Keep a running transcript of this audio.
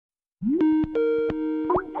Can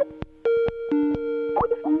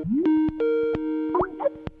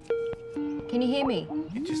you hear me?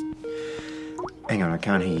 Just hang on, I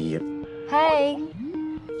can't hear you. Hey.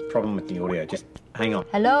 Problem with the audio, just hang on.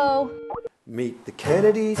 Hello. Meet the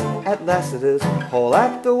Kennedys at Lassiter's Hall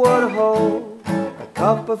at the Waterhole. A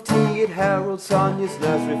cup of tea at Harold Sonia's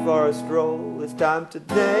nursery for a stroll. It's time to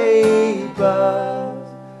neighbours.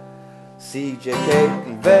 CJ, Kate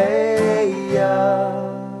and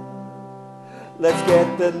Vaya. Let's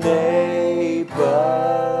get the neighbours.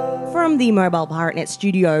 From the Mobile Pirate Net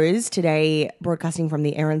studios today, broadcasting from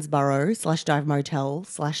the Erinsborough / Dive Motel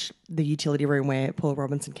 / the utility room where Paul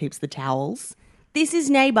Robinson keeps the towels. This is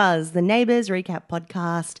Neighbours, the Neighbours Recap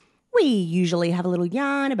Podcast. We usually have a little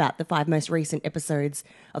yarn about the 5 most recent episodes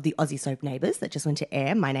of the Aussie soap Neighbours that just went to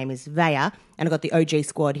air. My name is Vaya, and I've got the OG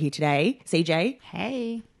squad here today. CJ.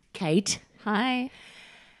 Hey. Kate. Hi.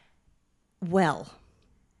 Well,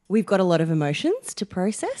 we've got a lot of emotions to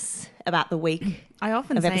process about the week. I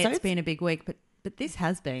often of say episodes. it's been a big week, but this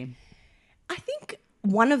has been. I think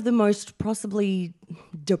one of the most possibly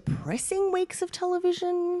depressing weeks of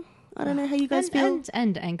television. I don't know how you guys feel.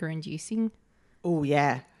 And anger-inducing. Oh,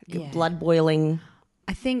 yeah. Yeah. Blood boiling.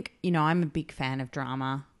 I think, I'm a big fan of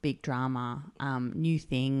drama, big drama, new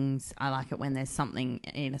things. I like it when there's something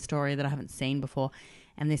in a story that I haven't seen before.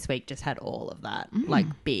 And this week just had all of that, like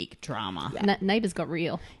big drama. Yeah. Neighbours got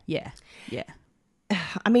real. Yeah.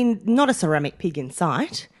 I mean, not a ceramic pig in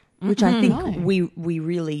sight, which I think we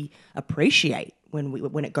really appreciate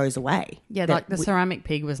when it goes away. Yeah, That like the ceramic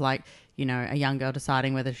pig was like, a young girl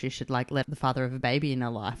deciding whether she should like let the father of a baby in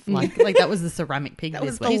her life. Like that was the ceramic pig. That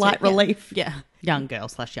was this the week. light relief. Yeah. Young girl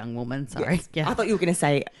 / young woman. Sorry. Yes. Yeah. I thought you were going to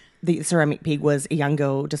say the ceramic pig was a young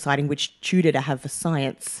girl deciding which tutor to have for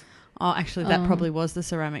science. Oh, actually, that probably was the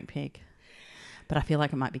ceramic pig. But I feel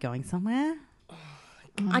like it might be going somewhere.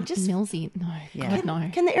 I just Millsy, no. Yeah. God, no.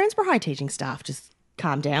 Can the Erinsborough High teaching staff just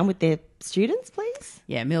calm down with their students, please?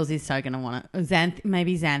 Yeah, Millsy's so going to want to...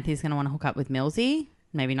 maybe Xanthi's going to want to hook up with Millsy.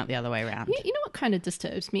 Maybe not the other way around. You know what kind of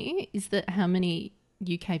disturbs me is that how many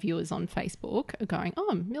UK viewers on Facebook are going, oh,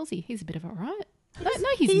 Millsy, he's a bit of a right. No, he's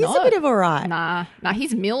not. He's a bit of a right. Nah,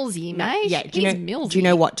 he's Millsy, mate. Yeah, he's Millsy. do you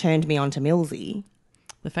know what turned me on to Millsy?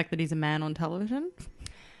 The fact that he's a man on television?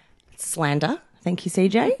 Slander. Thank you,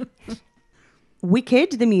 CJ.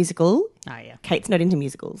 Wicked, the musical. Oh, yeah. Kate's not into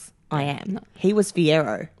musicals. I am. He was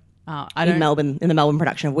Fiyero in the Melbourne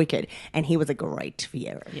production of Wicked, and he was a great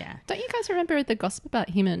Fiyero. Yeah. Don't you guys remember the gossip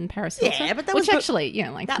about him and Paris Hilton? Yeah, but that Which was actually,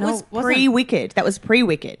 that no, was wasn't- pre-Wicked. That was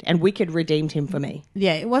pre-Wicked, and Wicked redeemed him for me.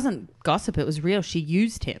 Yeah, it wasn't gossip. It was real. She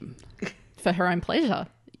used him. for her own pleasure.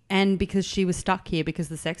 And because she was stuck here because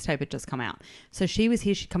the sex tape had just come out. So she was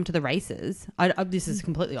here. She'd come to the races. This is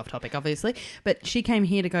completely off topic, obviously. But she came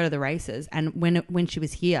here to go to the races. And when she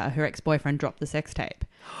was here, her ex-boyfriend dropped the sex tape.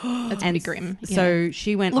 That's pretty grim. So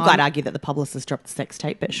she went Look, on. I'd argue that the publicist dropped the sex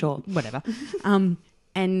tape, but sure. Whatever.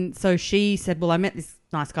 And so she said, well, I met this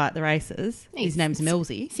nice guy at the races. His name's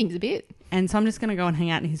Millsy. Seems a bit. And so I'm just going to go and hang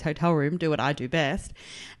out in his hotel room, do what I do best.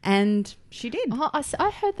 And she did. Oh, I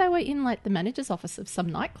heard they were in like the manager's office of some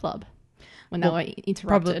nightclub when they were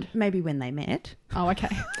interrupted. Maybe when they met. Oh, okay.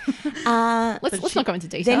 Let's not go into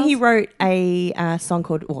details. Then he wrote a song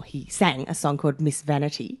called, or he sang a song called Miss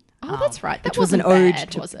Vanity. Oh, that's right. That which was an wasn't ode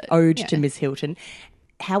bad, to was it? to Miss Hilton.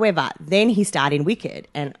 However, then he starred in Wicked,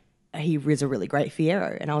 and he was a really great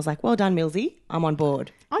Fiyero. And I was like, well done, Millsy. I'm on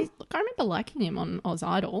board. I remember liking him on Oz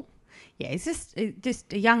Idol. Yeah, he's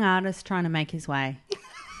just a young artist trying to make his way.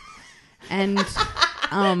 And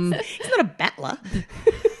He's not a battler.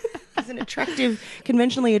 He's an attractive,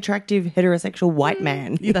 conventionally attractive, heterosexual white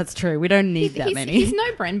man. yeah, that's true. We don't need that many. He's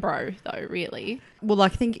no Bren bro, though, really. Well, I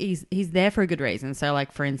think he's there for a good reason. So,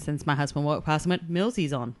 like, for instance, my husband walked past and went,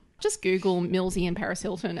 Millsy's on. Just Google Millsy and Paris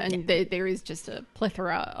Hilton, and there is just a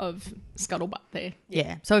plethora of scuttlebutt there.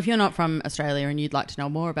 Yeah. So if you're not from Australia and you'd like to know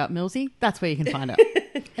more about Millsy, that's where you can find out.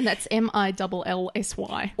 And that's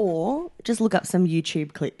MILLSY. Or just look up some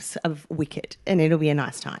YouTube clips of Wicked, and it'll be a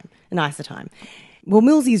nicer time. Well,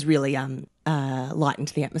 Millsy's really lightened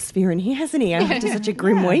the atmosphere in here, hasn't he? After such a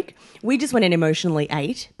grim week. We just went and emotionally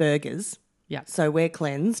ate burgers. Yeah. So we're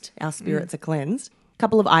cleansed. Our spirits are cleansed. A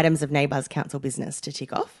couple of items of Neighbours Council business to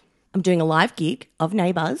tick off. I'm doing a live gig of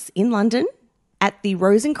Neighbours in London at the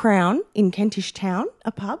Rose and Crown in Kentish Town,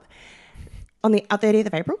 a pub, on the 30th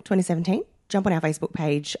of April, 2017. Jump on our Facebook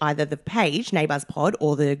page, either the page, Neighbours Pod,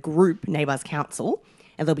 or the group, Neighbours Council,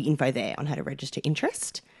 and there'll be info there on how to register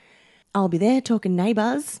interest. I'll be there talking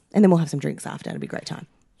Neighbours, and then we'll have some drinks after. It'll be a great time.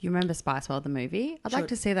 You remember Spice World, the movie? I'd like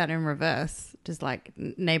to see that in reverse. Just like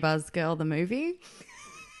Neighbours Girl, the movie.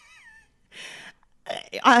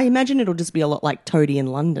 I imagine it'll just be a lot like Toadie in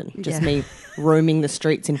London. Just me roaming the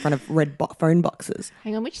streets in front of red phone boxes.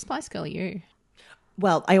 Hang on, which Spice Girl are you?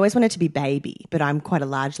 Well, I always wanted to be Baby, but I'm quite a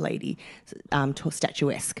large lady,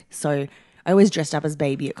 statuesque. So I always dressed up as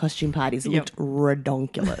Baby at costume parties. It looked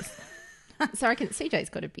redonkulous. So I reckon CJ's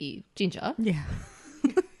got to be Ginger. Yeah.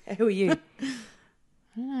 Who are you? I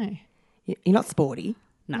don't know. You're not sporty.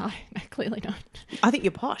 No, clearly not. I think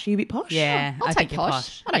you're posh. Are you a bit posh? Yeah. I'll I take think you're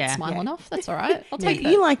posh. I don't Yeah. smile enough. That's all right. I'll take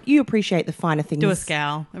You that. you appreciate the finer things. Do a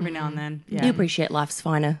scowl every now and then. Yeah. You appreciate life's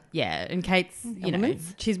finer. Yeah, and Kate's, you know,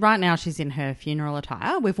 Elements. she's in her funeral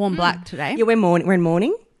attire. We've worn black today. Yeah, we're in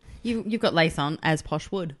mourning. You've got lace on, as posh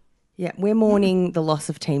would. Yeah, we're mourning the loss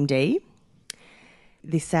of Team D,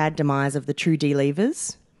 the sad demise of the true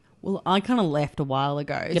D-levers. Well, I kind of left a while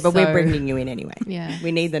ago. Yeah, but so- we're bringing you in anyway. Yeah.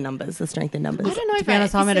 We need the numbers, the strength in numbers. I don't know. To be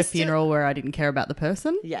honest, I'm at a funeral where I didn't care about the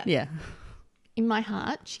person. Yeah. Yeah. In my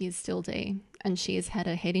heart, she is still D, and she has had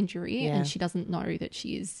a head injury, Yeah. and she doesn't know that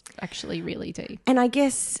she is actually really D. And I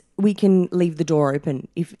guess we can leave the door open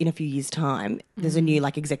if in a few years' time there's a new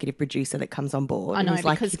like executive producer that comes on board. I know, and he's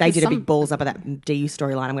like, because- they did a some- big balls up of that DU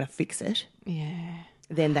storyline. I'm going to fix it. Yeah.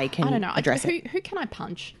 Then they can I don't know. address it. Who can I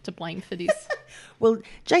punch to blame for this? Well,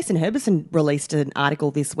 Jason Herbison released an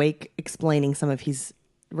article this week explaining some of his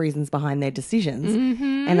reasons behind their decisions.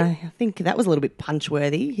 Mm-hmm. And I think that was a little bit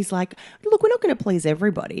punch-worthy. He's like, look, we're not going to please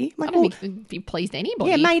everybody. I'm I like, don't well, think it'd be pleased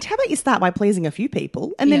anybody. yeah, mate, how about you start by pleasing a few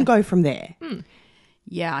people and then Yeah. go from there?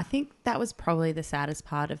 Yeah, I think that was probably the saddest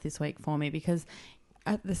part of this week for me because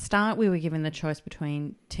at the start we were given the choice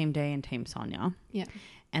between Team D and Team Sonia. Yeah.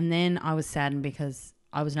 And then I was saddened because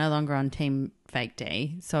I was no longer on Team Fake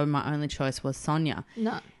D. So my only choice was Sonia.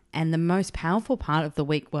 No. And the most powerful part of the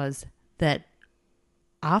week was that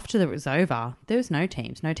after it was over, there was no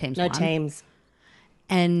teams. No teams No won. teams.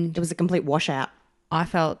 And It was a complete washout. I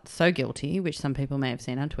felt so guilty, which some people may have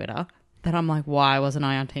seen on Twitter, that I'm like, why wasn't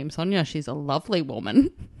I on Team Sonia? She's a lovely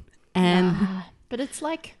woman. And But it's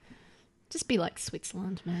like, just be like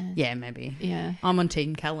Switzerland, man. yeah, maybe. Yeah. I'm on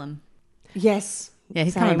Team Kellen. Yes. Yeah,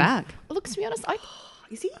 he's Same. coming back. Look, to be honest,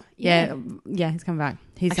 Is he? Yeah, he's coming back.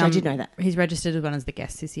 He's, Actually, I did know that. He's registered as one of the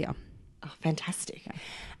guests this year. Oh, fantastic.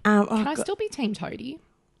 can I still be Team Toadie?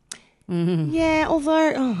 Yeah,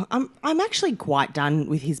 although I'm actually quite done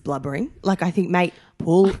with his blubbering. Like, I think, mate,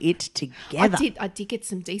 pull it together. I did get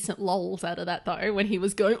some decent lols out of that though when he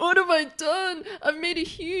was going, "What have I done? I've made a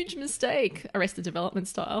huge mistake." Arrested Development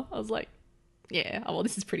style. I was like, "Yeah, oh, well,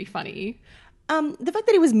 this is pretty funny." The fact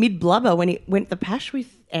that he was mid-blubber when he went the pash with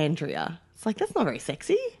Andrea, it's like, that's not very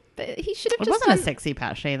sexy. But he should have It just wasn't a done. sexy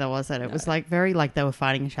patch either, was it? It was like very like they were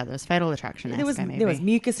fighting each other. It was Fatal Attraction. There was maybe.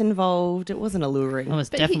 mucus involved. It wasn't alluring. It was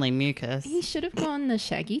But definitely mucus. He should have gone the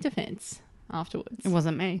Shaggy defense afterwards. It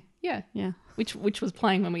wasn't me. Yeah, Yeah. which was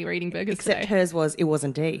playing when we were eating burgers Except today. hers was, it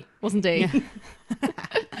wasn't D. Wasn't D?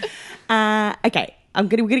 Okay, we're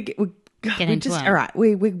gonna get into it. all right.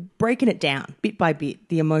 We're breaking it down bit by bit.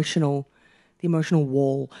 The emotional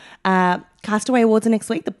wall. Castaway Awards are next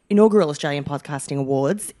week. The inaugural Australian Podcasting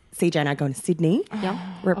Awards. CJ and I are going to Sydney,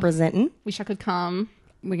 representing. Wish I could come.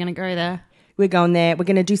 We're gonna go there. We're going there. We're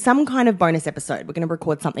going to do some kind of bonus episode. We're going to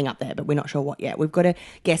record something up there, but we're not sure what yet. We've got a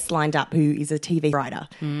guest lined up who is a TV writer.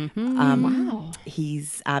 Wow.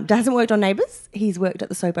 He's hasn't worked on Neighbours. He's worked at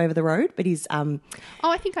the soap Over the Road, but he's Oh,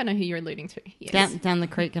 I think I know who you're alluding to. Yes. Down the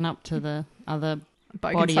creek and up to the other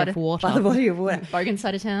Bogan body side of of- water. by the body of water. Bogan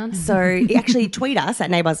side of town. So actually tweet us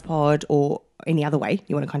at NeighboursPod or any other way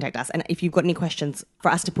you want to contact us. And if you've got any questions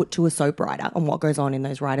for us to put to a soap writer on what goes on in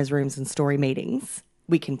those writers' rooms and story meetings,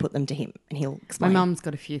 we can put them to him and he'll My explain. mum's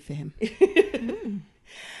got a few for him.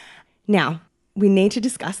 Now, we need to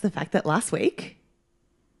discuss the fact that last week,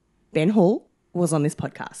 Ben Hall was on this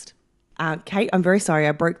podcast. Kate, I'm very sorry.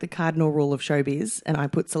 I broke the cardinal rule of showbiz and I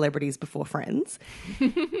put celebrities before friends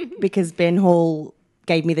because Ben Hall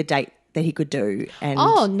gave me the date that he could do. And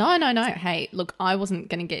Oh, no. Hey, look, I wasn't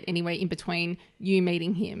going to get anywhere in between you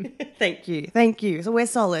meeting him. Thank you. So we're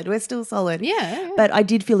solid. We're still solid. Yeah. But I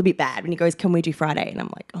did feel a bit bad when he goes, can we do Friday? And I'm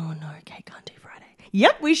like, oh no, Kate can't do Friday.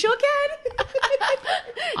 Yep, we sure can.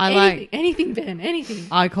 Anything, Ben, anything.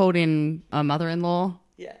 I called in a mother-in-law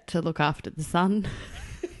Yeah. to look after the son.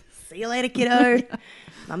 See you later, kiddo.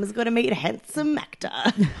 Mama's got to meet a handsome actor.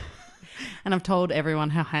 And I've told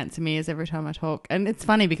everyone how handsome he is every time I talk. And it's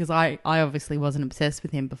funny because I obviously wasn't obsessed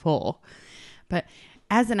with him before. But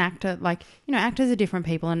as an actor, like, you know, actors are different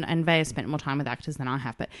people and Vay has spent more time with actors than I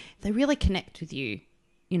have. But they really connect with you,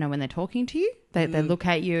 you know, when they're talking to you. They look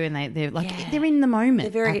at you and they're like, they're in the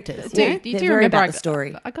moment. They're very- actors. Dude, Yeah, you they're do very remember about the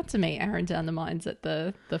story. I got to meet Aaron Down the Mines at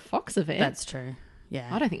the Fox event. That's true. Yeah.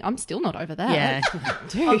 I don't think I'm still not over that. Yeah.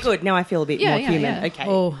 Oh, good. Now I feel a bit Yeah, more yeah, human. yeah. Okay.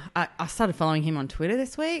 Oh, I started following him on Twitter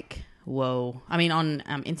this week. Whoa. I mean, on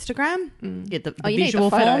Instagram. Yeah, the Oh, you need the visual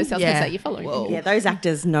photos. form. I was going to say, you're following Whoa. him. Yeah, those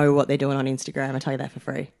actors know what they're doing on Instagram. I tell you that for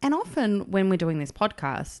free. And often when we're doing this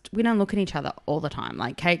podcast, we don't look at each other all the time.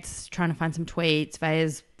 Like Kate's trying to find some tweets.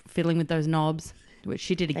 Vaya's fiddling with those knobs, which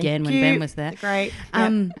she did again when Ben was there. Great.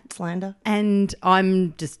 Slander. And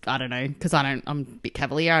I'm just, I don't know, because I'm a bit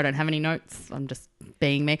cavalier. I don't have any notes. I'm just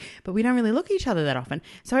being me. But we don't really look at each other that often.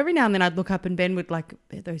 So every now and then I'd look up and Ben would like,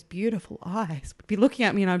 those beautiful eyes would be looking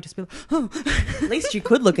at me and I'd just be like, oh. At least you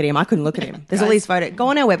could look at him. I couldn't look at him. There's all these photos. Go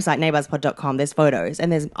on our website, neighbourspod.com. There's photos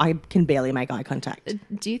and I can barely make eye contact.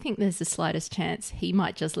 Do you think there's the slightest chance he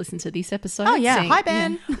might just listen to this episode? Oh, yeah. saying, Hi,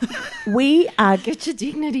 Ben. We are Get your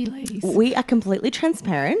dignity, ladies. completely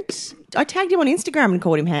transparent. I tagged him on Instagram and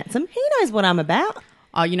called him handsome. He knows what I'm about.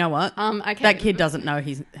 Oh, you know what? Okay. That kid doesn't know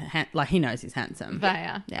he knows he's handsome.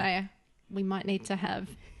 Vaya, we might need to have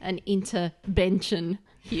an intervention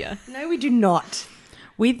here. No, we do not.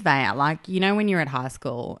 With Vaya, like, you know when you're at high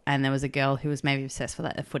school and there was a girl who was maybe obsessed with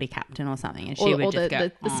like the footy captain or something and she Or, would or just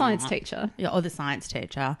go, the science "Aw." teacher. Yeah, or the science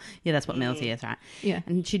teacher. Yeah, that's what Millsy is, right? Yeah.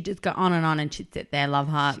 And she'd just go on and she'd sit there, love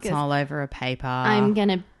hearts goes, all over a paper. I'm going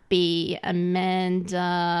to be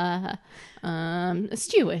Amanda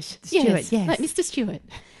Stewart. Stewart, yes. Like Mr. Stewart.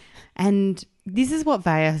 And this is what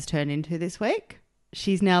Vaya has turned into this week.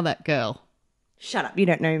 She's now that girl. Shut up. You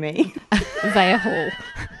don't know me. Vaya Hall.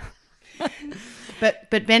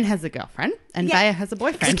 But Ben has a girlfriend and Yeah. Vaya has a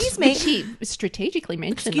boyfriend. Excuse me. Which he strategically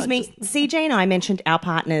mentioned. Excuse me. CJ and I mentioned our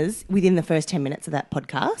partners within the first 10 minutes of that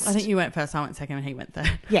podcast. I think you went first, I went second, and he went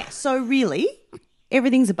third. Yeah. So really,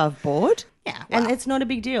 everything's above board. Yeah, And well. it's not a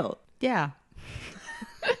big deal. Yeah.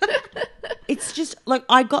 It's just like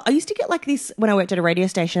I used to get like this when I worked at a radio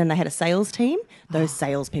station and they had a sales team. Those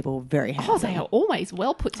salespeople were very handsome. Oh, they are always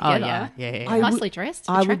well put Oh, together. yeah. I would- Nicely dressed,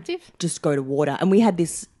 I would attractive. just go to water. And we had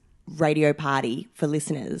this radio party for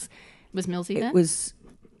listeners. Was Millsy there? It was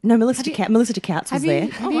Melissa DeCouts was Have there.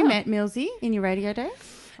 you met Millsy in your radio days?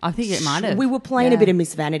 I think it might have. We were playing Yeah. a bit of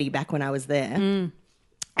Miss Vanity back when I was there.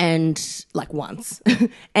 And like once. And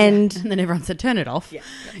And then everyone said, turn it off. Yeah.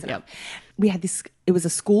 Yep. we had this, it was a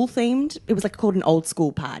school themed, it was like called an old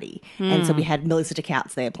school party. And so we had Melissa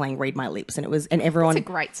DeCouts there playing Read My Lips and everyone. It's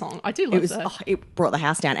a great song. I do love It was, that. it brought the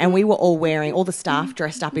house down. And we were all wearing, all the staff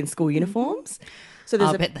dressed up in school uniforms. So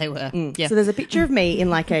there's I bet they were. Yeah. So there's a picture of me in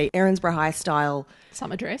like a Erinsborough High style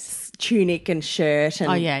Summer dress. tunic and shirt and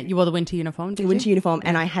Oh, yeah. You wore the winter uniform, did winter you? uniform,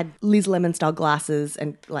 and I had Liz Lemon style glasses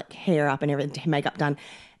and like hair up and everything, makeup done.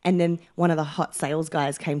 And then one of the hot sales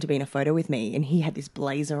guys came to be in a photo with me, and he had this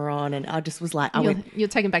blazer on, and I just was like, You're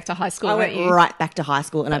taken back to high school, I weren't went you? right back to high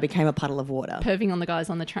school, and I became a puddle of water. Perving on the guys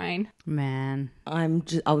on the train. Man.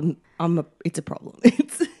 It's a problem.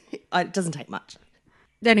 It doesn't take much.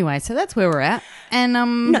 Anyway, so that's where we're at. And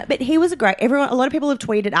No, but he was a great. A lot of people have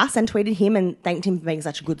tweeted us and tweeted him and thanked him for being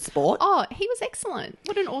such a good sport. Oh, he was excellent.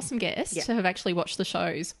 What an awesome guest to have actually watched the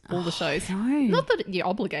shows, all the shows. Not that you're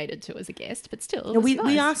obligated to as a guest, but still. We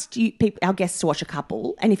nice. asked our guests to watch a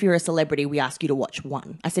couple, and if you're a celebrity, we ask you to watch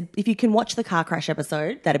one. I said, if you can watch the car crash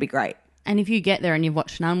episode, that'd be great. and if you get there and you've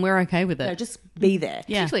watched none, we're okay with it. No, just be there.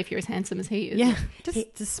 yeah. Especially if you're as handsome as he is. Yeah.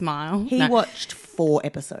 Just smile. He No. watched 4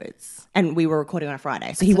 episodes, and we were recording on a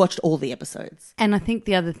Friday, so he watched all the episodes. And I think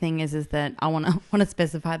the other thing is that I want to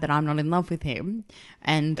specify that I'm not in love with him,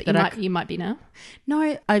 and But that you might be now.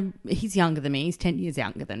 no, he's younger than me. He's 10 years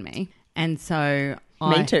younger than me, and so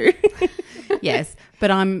Me too. Yes,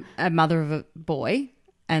 but I'm a mother of a boy,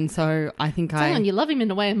 and so I think Hang on, you love him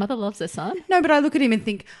in a way a mother loves her son. no, but I look at him and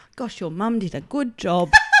think, gosh, your mum did a good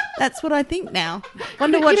job. That's what I think now.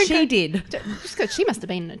 Wonder You what don't she go- did. Just because she must have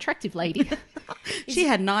been an attractive lady. She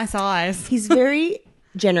had nice eyes. He's very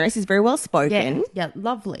generous. He's very well spoken. Yeah,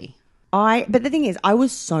 lovely. But the thing is, I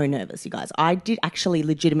was so nervous, you guys. I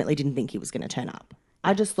legitimately didn't think he was going to turn up.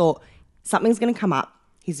 I just thought something's going to come up.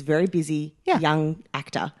 He's a very busy, young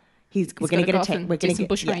actor. We're going to gotta get go a off text. and We're do going some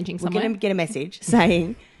to bushranging We're going somewhere. to get a message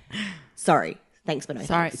saying, "Sorry, thanks, but no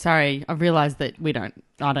thanks." Sorry. I've realised that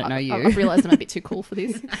I don't know you. I've realised I'm a bit too cool for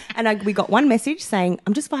this. And we got one message saying,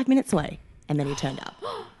 "I'm just 5 minutes away," and then he turned up.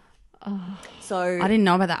 So I didn't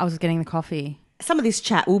know about that. I was getting the coffee. some of this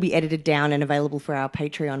chat will be edited down and available for our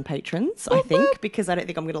Patreon patrons, I think, because I don't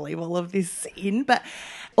think I'm going to leave all of this in. But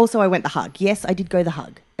also, I went the hug. Yes, I did go the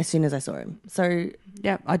hug as soon as I saw him. So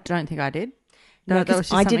Yeah, I don't think I did. no, that was 'cause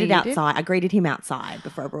just I did something it you outside. I greeted him outside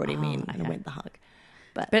before I brought him in, and I okay. went the hug.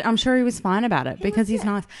 But I'm sure he was fine about it because he's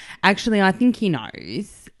nice. Actually, I think he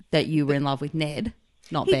knows that you were in love with Ned,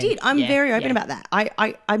 not He Ben. did. I'm Yeah, very open yeah. about that.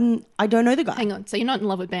 I don't know the guy. Hang on. So you're not in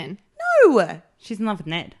love with Ben? No, She's in love with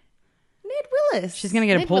Ned. Ned Willis. She's going to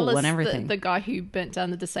get a Ned pool Willis, and everything. The guy who burnt down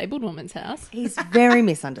the disabled woman's house. He's very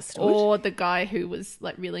misunderstood. Or the guy who was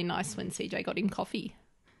like really nice when CJ got him coffee.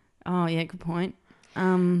 Oh, yeah, good point.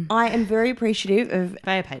 I am very appreciative of...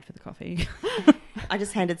 They paid for the coffee. I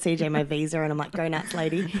just handed CJ my visa and I'm like, go nuts,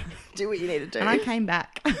 lady. Do what you need to do. And I came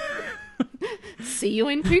back. See you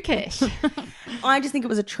in Phuket. I just think it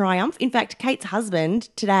was a triumph. In fact, Kate's husband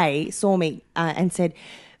today saw me and said,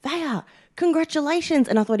 Vaya, congratulations.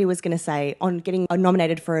 And I thought he was going to say on getting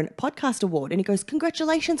nominated for a podcast award. And he goes,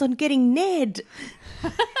 congratulations on getting Ned.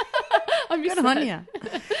 I miss Good that. on you.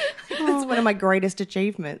 That's one of my greatest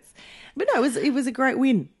achievements. But no, it was a great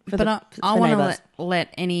win for But the I for want Neighbours. to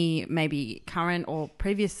let any maybe current or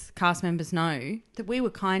previous cast members know that we were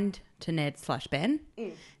kind to Ned/Ben,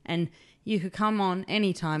 and you could come on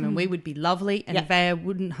anytime, and we would be lovely, and Yeah. Vaya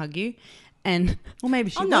wouldn't hug you, and or maybe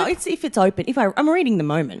she Oh, would. no, it's if it's open. If I'm reading the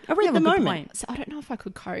moment. I read Yeah, the well, good moment. point. So I don't know if I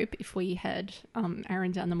could cope if we had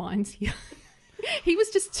Aaron down the mines here. He was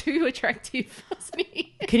just too attractive, wasn't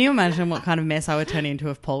he? Can you imagine what kind of mess I would turn into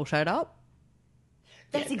if Paul showed up?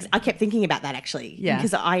 I kept thinking about that actually. Yeah.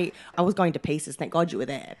 Because I was going to pieces. Thank God you were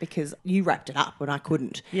there because you wrapped it up when I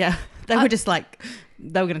couldn't. Yeah, they were just like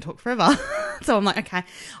they were going to talk forever. So I'm like, okay,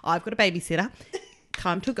 I've got a babysitter.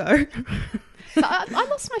 Time to go. So I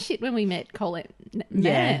lost my shit when we met Colette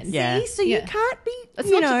Mann. Yeah. See, so you Yeah. can't be, It's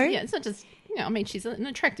you not know. Just, it's not just, I mean, she's an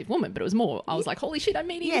attractive woman, but it was more, I was like, holy shit, I'm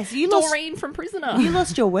meeting Yes, you lost- Doreen from Prisoner. You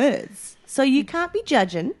lost your words. So you can't be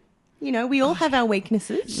judging. You know, we all have our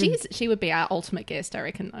weaknesses. She would be our ultimate guest, I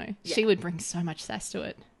reckon, though. She would bring so much sass to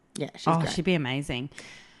it. Yeah, she's Oh, great. she'd be amazing.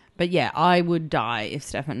 But yeah, I would die if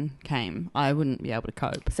Stefan came. I wouldn't be able to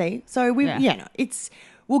cope. See? So we, Yeah. no,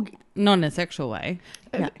 we'll, Not in a sexual way,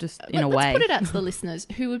 just in a Let's way. put it out to the listeners.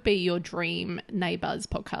 Who would be your dream Neighbours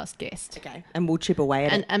podcast guest? okay, and we'll chip away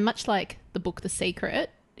at it. And much like the book The Secret,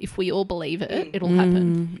 if we all believe it, it'll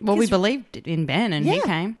happen. Well, we believed in Ben and he Yeah.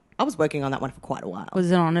 came. I was working on that one for quite a while.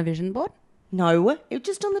 Was it on a vision board? No, it was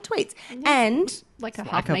just on the tweets. And Like a like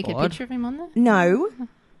a half-naked board. picture of him on there. no,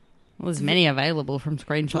 Well, there's many available from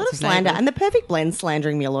screenshots a lot of of slander. Neighbours. And the Perfect Blend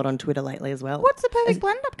slandering me a lot on Twitter lately as well. What's the Perfect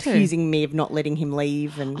Blend up to? Accusing me of not letting him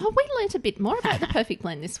leave. And Oh, we learnt a bit more about the Perfect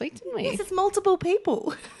Blend this week, didn't we? yes, it's multiple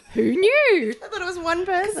people. Who knew? I thought it was one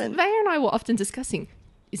person. Vaya and I were often discussing,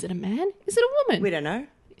 is it a man? Is it a woman? We don't know.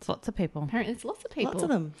 It's lots of people. Apparently it's lots of people. Lots of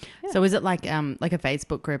them. So is it like a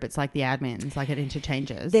Facebook group? It's like the admins, like it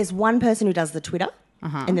interchanges. There's one person who does the Twitter,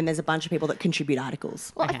 and then there's a bunch of people that contribute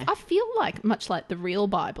articles. Well, Okay. I feel like, much like the real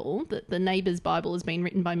Bible, that the Neighbours Bible has been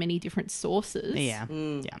written by many different sources. Yeah,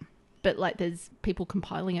 yeah. But like there's people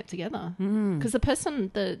compiling it together. Because the person,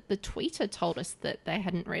 the tweeter told us that they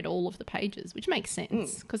hadn't read all of the pages, which makes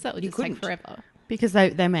sense because that would just take couldn't. forever. Because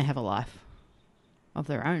they may have a life of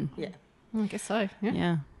their own. Yeah. I guess so. Yeah.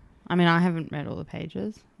 Yeah. I mean, I haven't read all the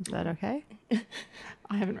pages. Is that okay?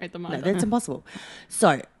 I haven't read them No, either. that's impossible.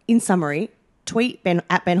 So, in summary, tweet Ben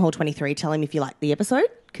at BenHall23. Tell him if you like the episode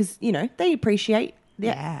because you know they appreciate.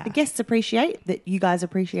 Yeah. The guests appreciate that you guys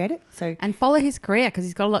appreciate it. So And follow his career because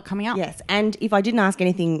he's got a lot coming up. yes, and if I didn't ask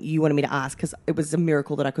anything you wanted me to ask because it was a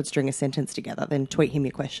miracle that I could string a sentence together, then tweet him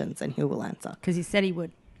your questions and he will answer. Because he said he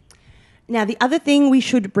would. Now, the other thing we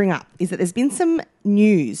should bring up is that there's been some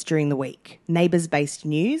news during the week, Neighbours-based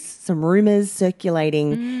news, some rumours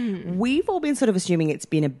circulating. We've all been sort of assuming it's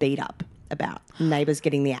been a beat-up about Neighbours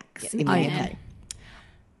getting the axe in the Oh, UK.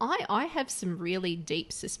 yeah. I have some really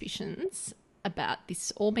deep suspicions about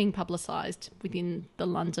this all being publicised within the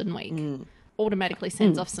London week. Automatically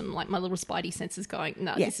sends off some, like, my little spidey senses going,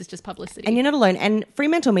 no, Yeah. this is just publicity. And you're not alone. And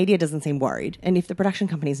Fremantle Media doesn't seem worried. And if the production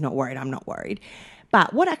company's not worried, I'm not worried.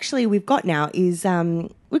 But what actually we've got now is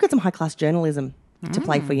we've got some high-class journalism to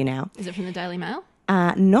play for you now. Is it from the Daily Mail?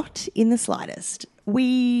 Not in the slightest.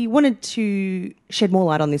 We wanted to shed more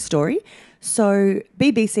light on this story. So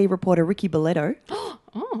BBC reporter Ricky Boletto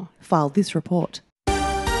filed this report.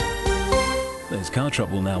 There's car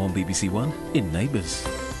trouble now on BBC One in Neighbours.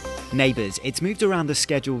 Neighbours, it's moved around the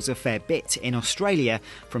schedules a fair bit in Australia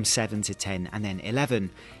from 7 to 10 and then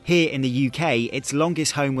 11. Here in the UK, its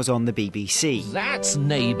longest home was on the BBC. That's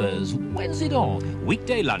Neighbours. When's it on?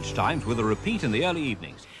 Weekday lunchtimes with a repeat in the early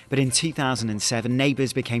evenings. But in 2007,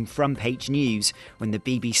 Neighbours became front page news when the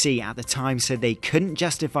BBC at the time said they couldn't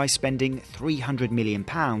justify spending £300 million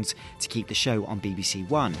to keep the show on BBC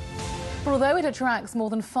One. For although it attracts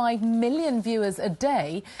more than 5 million viewers a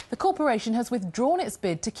day, the corporation has withdrawn its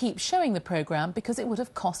bid to keep showing the programme because it would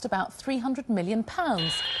have cost about £300 million.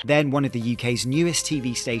 Then one of the UK's newest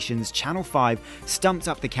TV stations, Channel 5, stumped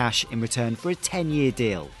up the cash in return for a 10-year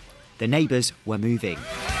deal. The Neighbours were moving.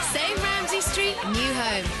 Same Ramsey Street, new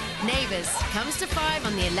home. Neighbours comes to 5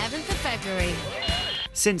 on the 11th of February.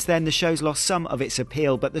 Since then, the show's lost some of its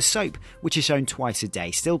appeal, but the soap, which is shown twice a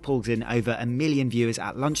day, still pulls in over 1 million viewers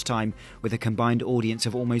at lunchtime, with a combined audience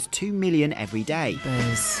of almost 2 million every day.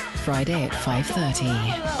 Neighbours, Friday at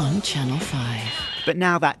 5:30 on Channel 5. But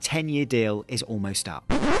now that 10-year deal is almost up.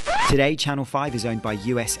 Today, Channel 5 is owned by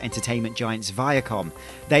US entertainment giants Viacom.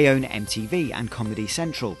 They own MTV and Comedy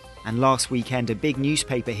Central. And last weekend, a big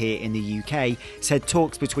newspaper here in the UK said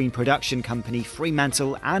talks between production company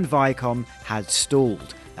Fremantle and Viacom had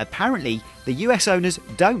stalled. Apparently, the US owners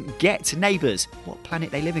don't get Neighbours. What planet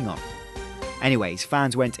are they living on? Anyways,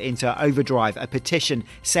 fans went into overdrive. A petition,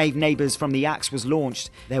 Save Neighbours from the Axe, was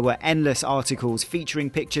launched. There were endless articles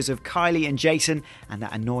featuring pictures of Kylie and Jason and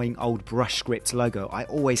that annoying old brush script logo. I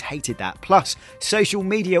always hated that. Plus, social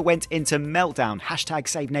media went into meltdown. Hashtag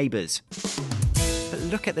Save Neighbours. But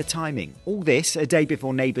look at the timing. All this a day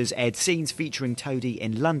before Neighbours aired scenes featuring Toadie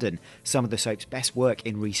in London, some of the soap's best work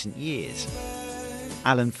in recent years.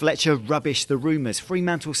 Alan Fletcher rubbished the rumours.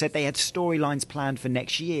 Fremantle said they had storylines planned for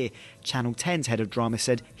next year. Channel 10's head of drama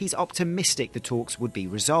said he's optimistic the talks would be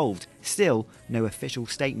resolved. Still, no official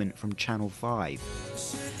statement from Channel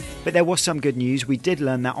 5. But there was some good news. We did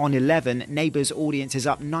learn that on 11, Neighbours' audience is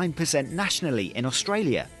up 9% nationally in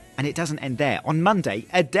Australia. And it doesn't end there. On Monday,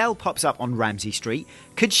 Adele pops up on Ramsay Street.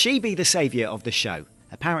 Could she be the saviour of the show?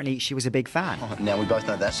 Apparently, she was a big fan. Oh, now we both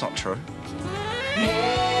know that's not true.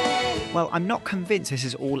 Well, I'm not convinced this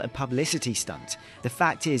is all a publicity stunt. The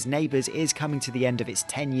fact is, Neighbours is coming to the end of its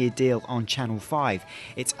 10-year deal on Channel 5.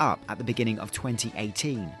 It's up at the beginning of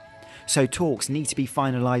 2018. So talks need to be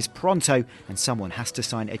finalised pronto, and someone has to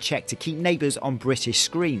sign a cheque to keep Neighbours on British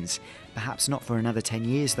screens. Perhaps not for another 10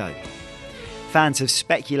 years, though. Fans have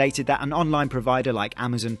speculated that an online provider like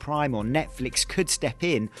Amazon Prime or Netflix could step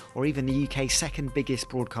in, or even the UK's second biggest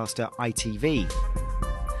broadcaster, ITV.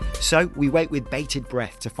 So we wait with bated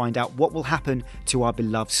breath to find out what will happen to our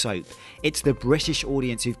beloved soap. It's the British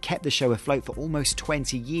audience who've kept the show afloat for almost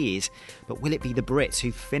 20 years, but will it be the Brits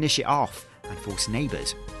who finish it off and force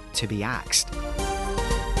Neighbours to be axed?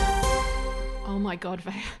 Oh my God,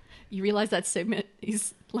 Vaya. You realise that segment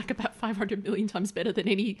is like about 500 million times better than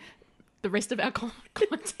the rest of our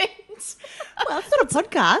content. Well, it's not a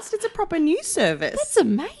podcast. It's a proper news service. That's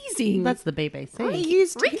amazing. That's the BBC. I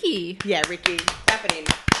used Ricky. Yeah, Ricky. Tap it in.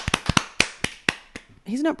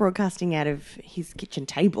 He's not broadcasting out of his kitchen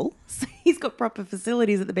table. So he's got proper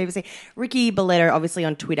facilities at the BBC. Ricky Bolletto, obviously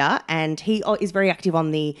on Twitter, and he is very active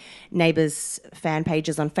on the Neighbours fan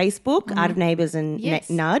pages on Facebook, Art of Neighbours and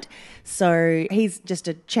Nud. So he's just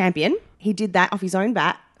a champion. He did that off his own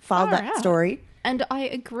bat, filed that story. And I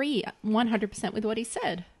agree 100% with what he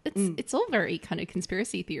said. It's all very kind of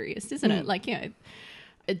conspiracy theorist, isn't it? Like, you know,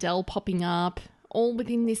 Adele popping up all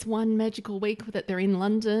within this one magical week that they're in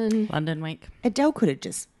London. London week. Adele could have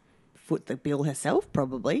just foot the bill herself,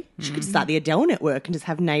 probably. She could start the Adele network and just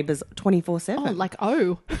have Neighbours 24/7. Oh, like, the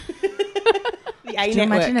A Can you network.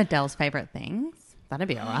 imagine Adele's favourite things? That'd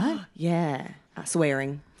be all right. Yeah.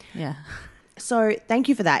 Swearing. Yeah. So thank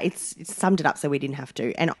you for that. It's summed it up so we didn't have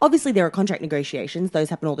to. And obviously there are contract negotiations. Those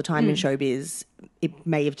happen all the time in showbiz. It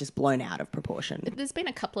may have just blown out of proportion. There's been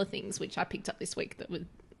a couple of things which I picked up this week that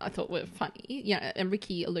I thought were funny. Yeah, and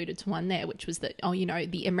Ricky alluded to one there, which was that,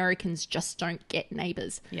 the Americans just don't get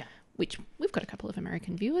Neighbours. Yeah. Which we've got a couple of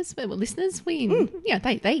American viewers, listeners.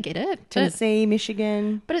 They get it. Tennessee,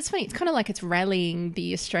 Michigan. But it's funny. It's kind of like it's rallying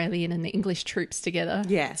the Australian and the English troops together.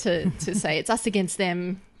 Yeah. To say it's us against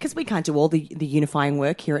them. Because we can't do all the unifying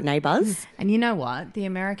work here at Neighbours. And you know what? The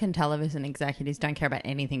American television executives don't care about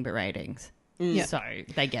anything but ratings. Yeah. So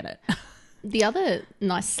they get it. The other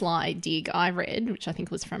nice sly dig I read, which I think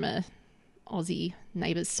was from a Aussie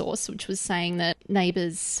Neighbours source, which was saying that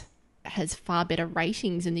Neighbours has far better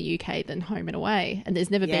ratings in the UK than Home and Away, and there's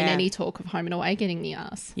never been any talk of Home and Away getting the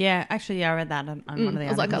arse. Yeah, actually, I read that on one of the I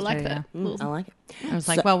was like, I like articles that. too, I like it. I was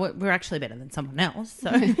like, well, we're actually better than someone else.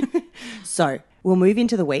 So, So we'll move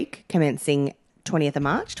into the week commencing 20th of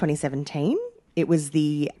March 2017. It was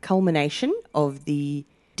the culmination of the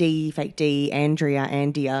Fake D,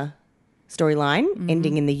 Andia storyline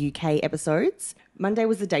ending in the UK episodes. Monday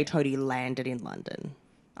was the day Toadie landed in London.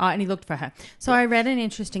 Oh, and he looked for her. So I read an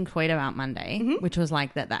interesting tweet about Monday, which was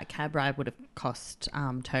like that cab ride would have cost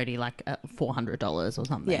Toadie like $400 or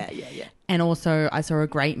something. Yeah. And also I saw a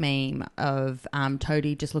great meme of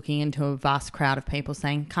Toadie just looking into a vast crowd of people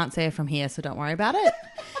saying, can't see her from here, so don't worry about it.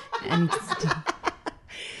 And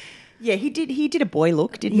yeah, he did a boy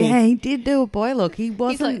look, didn't he? Yeah, he did do a boy look. He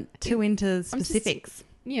wasn't too into specifics.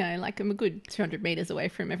 you know, like I'm a good 200 metres away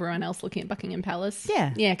from everyone else looking at Buckingham Palace.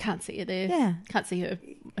 Yeah. Yeah, can't see her there. Yeah. Can't see her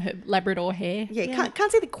Labrador hair. Yeah,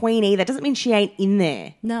 can't see the Queen either. Doesn't mean she ain't in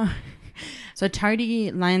there. No. So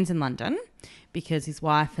Toadie lands in London because his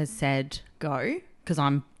wife has said go, because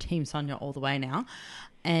I'm Team Sonia all the way now,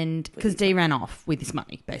 and because Dee ran off with his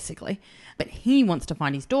money, basically. But he wants to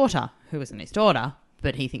find his daughter, who isn't his daughter,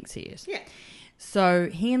 but he thinks he is. Yeah. So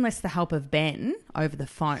he enlists the help of Ben over the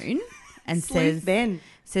phone and Sleuth Ben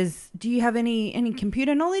says, do you have any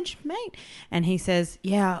computer knowledge, mate? And he says,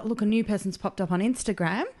 yeah, look, a new person's popped up on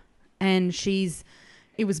Instagram, and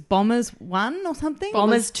it was Bombers 1 or something?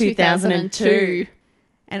 Bombers 2002.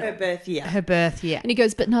 And her birth year. Her birth year. And he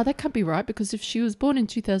goes, but no, that can't be right because if she was born in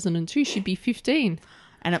 2002, she'd be 15.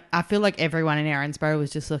 And I feel like everyone in Erinsborough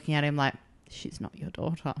was just looking at him like, she's not your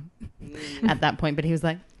daughter at that point. But he was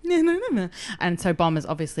like, no. And so Bombers,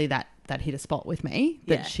 obviously that hit a spot with me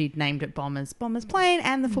that she'd named it Bombers playing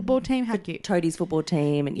and the football team. How cute. Toadie's football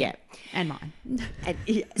team and And mine.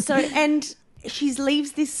 And she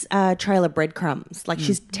leaves this trail of breadcrumbs. Like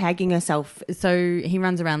she's tagging herself. So he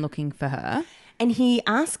runs around looking for her. And he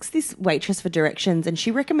asks this waitress for directions and she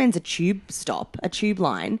recommends a tube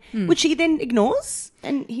line, which he then ignores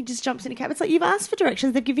and he just jumps in a cab. It's like, you've asked for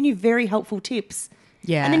directions. They've given you very helpful tips.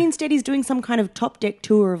 Yeah. And then instead he's doing some kind of top deck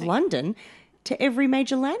tour of London to every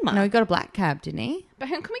major landmark. No, he got a black cab, didn't he? But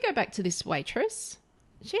can we go back to this waitress?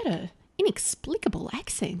 She had an inexplicable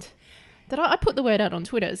accent. That I put the word out on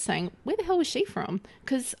Twitter saying, where the hell was she from?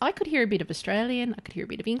 Because I could hear a bit of Australian, I could hear a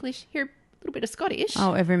bit of English, hear a little bit of Scottish.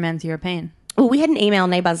 Oh, every man's European. Well, we had an email,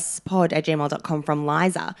 neighbourspod@gmail.com from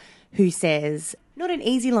Liza, who says, not an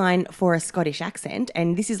easy line for a Scottish accent,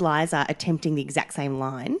 and this is Liza attempting the exact same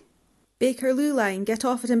line. Bakerloo line, get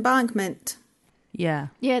off at Embankment. Yeah.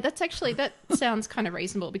 Yeah, that sounds kind of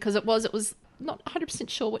reasonable because it was not 100%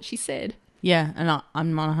 sure what she said. Yeah, and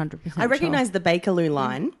I'm not 100% I recognise the Bakerloo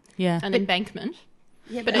line. Yeah. And Embankment.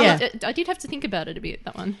 Yeah, but I did have to think about it a bit,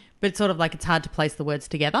 that one. But it's sort of like it's hard to place the words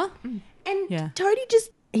together. And Toadie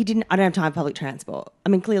I don't have time for public transport. I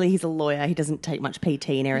mean, clearly he's a lawyer. He doesn't take much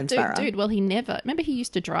PT in Erinsborough. Dude, well, he never. Remember he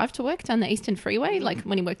used to drive to work down the Eastern Freeway, like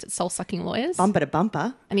when he worked at Soul Sucking Lawyers? Bumper to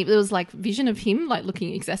bumper. And there was like vision of him like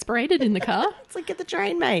looking exasperated in the car. It's like, get the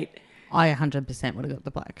train, mate. I 100% would have got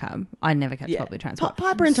the black cab. I never catch public transport.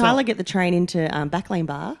 Piper and Tyler get the train into Backlane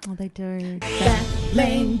Bar. Oh, they do.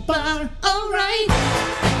 Backlane Bar, all right.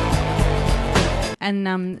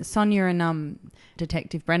 And Sonia and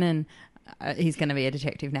Detective Brennan, he's going to be a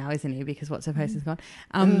detective now, isn't he? Because What's Her Face is gone.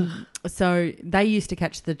 So they used to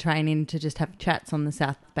catch the train in to just have chats on the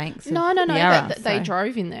South Banks of No. the Yarra, They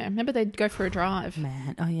drove in there. Remember, they'd go for a drive.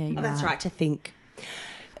 Man, oh yeah, that's right, to think.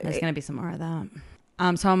 There's going to be some more of that.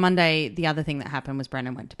 So on Monday, the other thing that happened was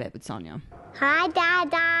Brennan went to bed with Sonia. Hi,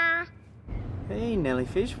 Dada. Hey,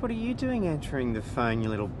 Nellyfish, what are you doing answering the phone, you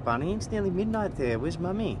little bunny? It's nearly midnight there. Where's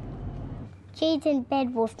Mummy? She's in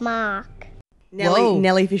bed with Mark.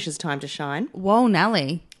 Nellie Fish's time to shine. Whoa,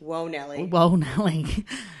 Nelly. Whoa, Nelly. Whoa, Nelly.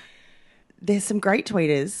 There's some great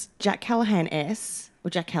tweeters. Jack Callahan S, or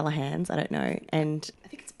Jack Callahan's, I don't know. And I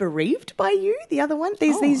think it's Bereaved by You, the other one.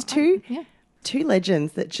 These two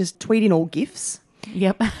legends that just tweet in all GIFs.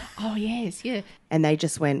 Yep. Oh, yes, yeah. And they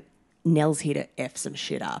just went, Nell's here to F some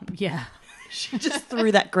shit up. Yeah. She just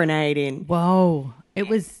threw that grenade in. Whoa. It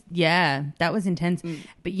was, that was intense.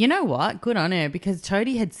 But you know what? Good on her, because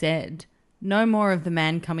Toadie had said no more of the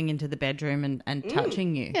man coming into the bedroom and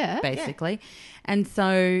touching you, basically. Yeah. And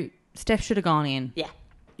so Steph should have gone in. Yeah.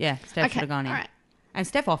 Yeah, Steph should have gone in. Right. And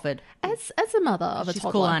Steph offered. As a mother of a She's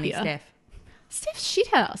toddler cool Auntie here, Steph. Steph's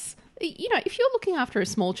shithouse. You know, if you're looking after a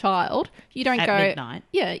small child, you don't At go... midnight.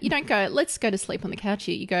 Yeah, you don't go, let's go to sleep on the couch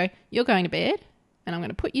here. You go, you're going to bed, and I'm going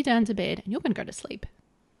to put you down to bed, and you're going to go to sleep.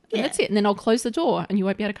 And that's it. And then I'll close the door, and you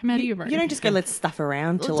won't be able to come out of your room. You don't just go, let's stuff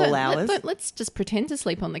around till all hours. Let's just pretend to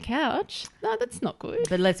sleep on the couch. No, that's not good.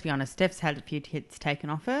 But let's be honest, Steph's had a few hits taken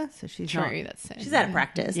off her, so she's not... True, that's it. She's out of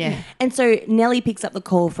practice. Yeah. And so Nellie picks up the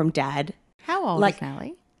call from Dad. How old is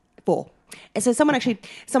Nellie? 4. And so someone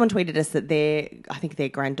tweeted us that I think their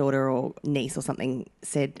granddaughter or niece or something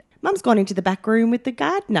said, Mum's gone into the back room with the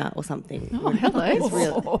gardener or something. Oh,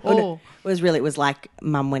 hello. It was like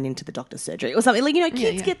Mum went into the doctor's surgery or something. Like, you know,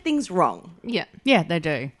 kids get things wrong. Yeah. Yeah, they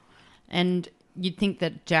do. And you'd think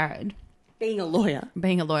that Jared, being a lawyer,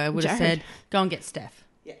 would have said, go and get Steph.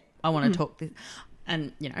 Yeah. I want to talk this.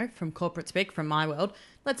 And, you know, from corporate speak, from my world,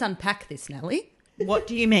 let's unpack this, Nellie. What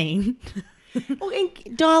do you mean? Or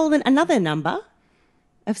dial another number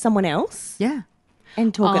of someone else. Yeah.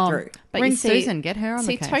 And talk it through. But ring Susan, get her on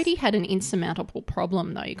the case. Toadie had an insurmountable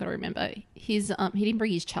problem, though, you got to remember. He didn't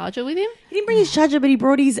bring his charger with him. He didn't bring his charger, but he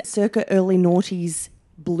brought his circa early noughties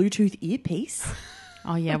Bluetooth earpiece.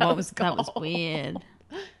 Oh yeah, that was weird.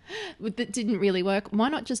 That didn't really work. Why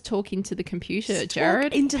not just talk into the computer, Talk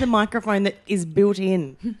Jared? into the microphone that is built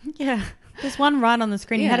in. Yeah. There's one right on the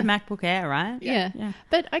screen. Yeah. You had a MacBook Air, right? Yeah.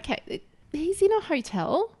 But okay, he's in a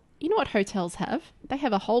hotel. You know what hotels have? They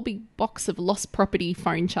have a whole big box of lost property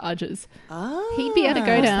phone chargers. Oh, He'd be able to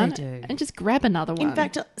go down they do. and just grab another one. In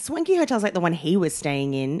fact, swanky hotels like the one he was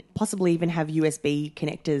staying in possibly even have USB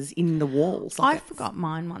connectors in the walls. I forgot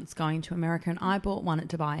mine once going to America, and I bought one at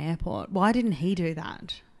Dubai Airport. Why didn't he do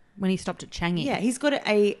that when he stopped at Changi? Yeah, he's got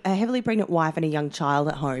a heavily pregnant wife and a young child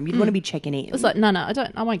at home. You'd want to be checking in. It's like, no,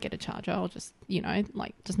 I won't get a charger. I'll just,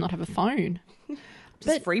 just not have a phone.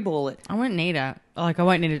 Just freeball it. I won't need it. I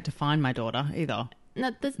won't need it to find my daughter either. Now,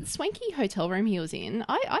 the swanky hotel room he was in,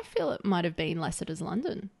 I feel it might have been Lassiter's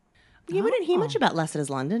London. Yeah, we don't hear much about Lassiter's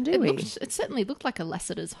London, do we? It certainly looked like a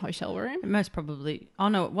Lassiter's hotel room. Most probably. Oh,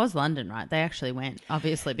 no, it was London, right? They actually went,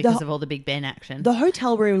 obviously, because of all the Big Ben action. The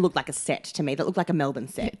hotel room looked like a set to me. That looked like a Melbourne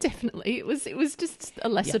set. Yeah, definitely. It was just a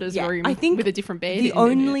Lassiter's room I think with a different bed. The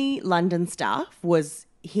only London stuff was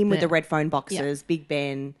him with the red phone boxes, Yeah. Big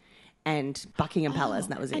Ben, and Buckingham Palace,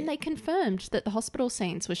 and that was it. And they confirmed that the hospital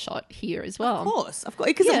scenes were shot here as well. Of course,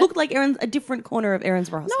 because it looked like a different corner of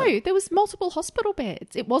Erinsborough Hospital. No, there was multiple hospital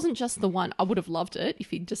beds. It wasn't just the one. I would have loved it if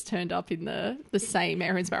he'd just turned up in the same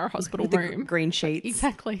Erinsborough Hospital With the room. green sheets.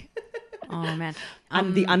 Exactly. Oh, man.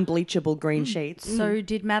 The unbleachable green sheets. So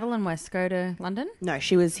did Madeline West go to London? No,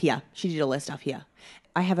 she was here. She did all her stuff here.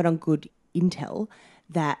 I have it on good intel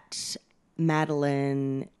that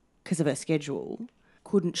Madeline, because of her schedule,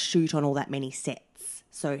 couldn't shoot on all that many sets.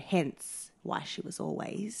 So hence why she was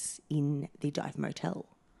always in the dive motel.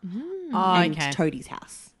 Oh, and okay. Toadie's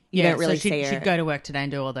house. You don't really so see her. she'd go to work today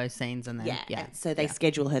and do all those scenes and then... Yeah. So they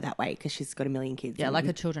schedule her that way because she's got a million kids. Yeah, and- like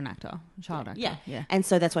a child actor. Yeah. And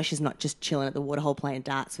so that's why she's not just chilling at the waterhole playing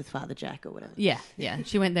darts with Father Jack or whatever. Yeah.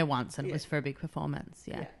 She went there once and it was for a big performance.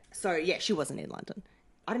 Yeah. So, yeah, she wasn't in London.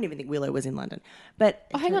 I don't even think Willow was in London. But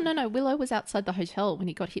Oh, hang on. No. Willow was outside the hotel when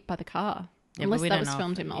he got hit by the car. Yeah, Unless but we that don't was know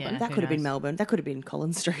filmed if- in Melbourne. yeah. that who could have been knows? Melbourne. That could have been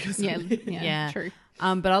Collins Street or something. Yeah, true.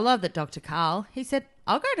 But I love that Dr. Carl, he said,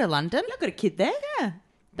 I'll go to London. I've got a kid there. Yeah.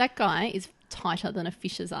 That guy is tighter than a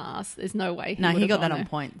fish's ass. There's no way. No, he would have got that gone on there.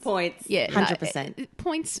 points. Points. Yeah, 100%.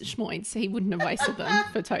 Points, schmoints. He wouldn't have wasted them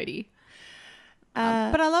for Toadie.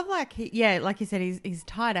 But I love like you said, he's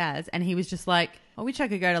tight as, and he was just like, I wish I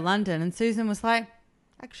could go to London. And Susan was like,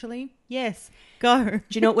 actually, yes, go. Do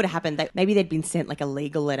you know what would have happened? Maybe they'd been sent like a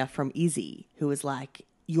legal letter from Izzy, who was like,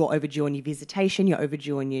 you're overdue on your visitation, you're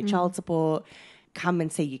overdue on your child support, come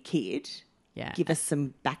and see your kid. Yeah. Give us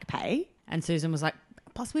some back pay. And Susan was like,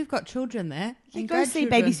 plus we've got children there. You And go see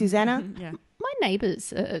baby Susanna. Yeah. My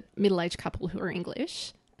neighbour's a middle-aged couple who are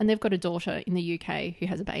English, and they've got a daughter in the UK who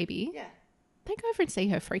has a baby. Yeah. They go over and see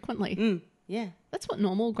her frequently. Yeah. That's what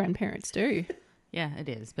normal grandparents do. Yeah, it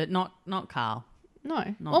is. But not Carl.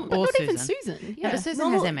 No. Not- But or not even Susan. Susan. Yeah, Yeah. but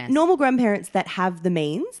Susan has MS. Normal grandparents that have the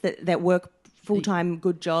means, that work full-time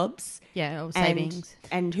good jobs. Yeah, or and- savings.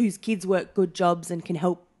 And whose kids work good jobs and can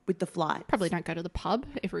help with the flight. Probably don't go to the pub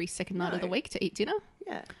every second night of the week to eat dinner.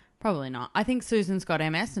 Yeah. Probably not. I think Susan's got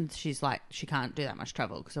MS and she's like, she can't do that much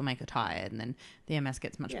travel because it'll make her tired. And then the MS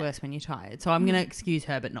gets much worse when you're tired. So I'm going to excuse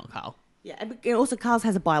her, but not Carl. Yeah, and also Carl's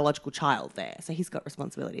has a biological child there, so he's got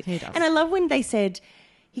responsibilities. He does. And I love when they said,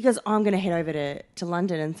 he goes, I'm going to head over to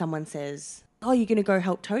London, and someone says, oh, you're going to go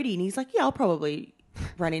help Toadie? And he's like, yeah, I'll probably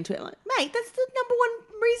run into it. I'm like, mate, that's the number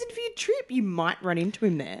one reason for your trip. You might run into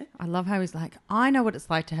him there. I love how he's like, I know what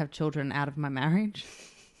it's like to have children out of my marriage.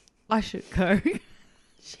 I should go.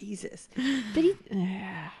 Jesus. But he...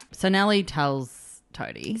 So Nellie tells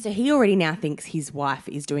Toadie. So he already now thinks his wife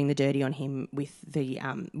is doing the dirty on him with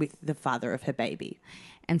the father of her baby.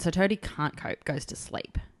 And so Toadie can't cope, goes to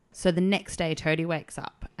sleep. So the next day, Toadie wakes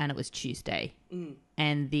up and it was Tuesday.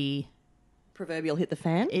 And the proverbial hit the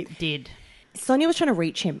fan. It did. Sonia was trying to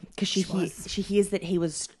reach him because she hears that he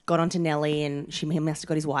got onto Nellie and he must have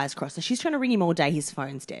got his wires crossed. So she's trying to ring him all day. His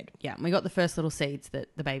phone's dead. Yeah, and we got the first little seeds that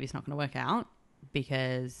the baby's not going to work out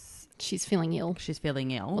because she's feeling ill.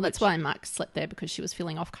 Well, that's why Mark slept there, because she was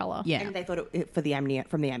feeling off colour. Yeah. And they thought it for the amnio,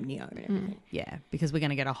 from the amnio and everything. Yeah, because we're going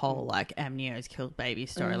to get a whole like amnio's killed baby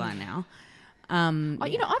storyline now.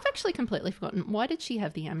 I've actually completely forgotten. Why did she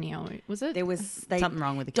have the amnio? Was it? There was something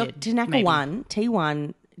wrong with the kid. Tanaka 1,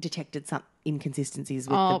 T1 detected some inconsistencies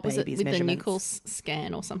with the was it baby's with measurements. the nuchal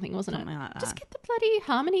scan or something, wasn't Something it? like that. Just get the bloody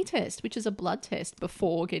Harmony test, which is a blood test,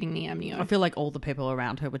 before getting the amnio. I feel like all the people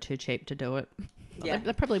around her were too cheap to do it. Yeah.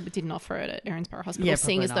 They probably didn't offer it at Erinsborough Hospital, Yeah,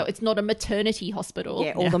 seeing probably as though not. it's not a maternity hospital.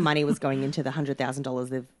 Yeah, all the money was going into the $100,000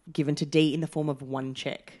 they've given to Dee in the form of one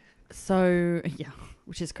check. So, yeah.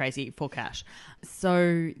 which is crazy for cash.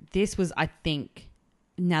 So this was, I think,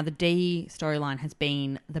 now the D storyline has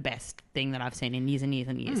been the best thing that I've seen in years and years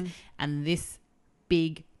and years. And this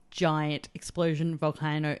big, giant explosion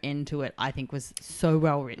volcano end to it, I think, was so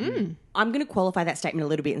well written. I'm going to qualify that statement a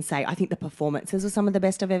little bit and say I think the performances were some of the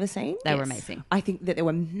best I've ever seen. They were amazing. I think that there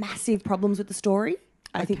were massive problems with the story.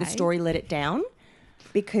 I think the story let it down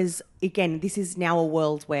because, again, this is now a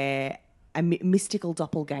world where a mystical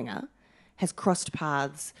doppelganger has crossed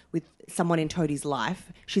paths with someone in Toadie's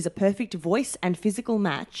life. She's a perfect voice and physical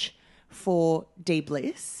match for D.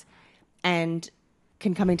 Bliss and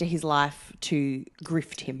can come into his life to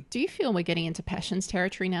grift him. Do you feel we're getting into Passions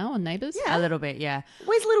territory now on Neighbours? A little bit, yeah.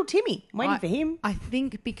 Where's little Timmy? I'm waiting for him. I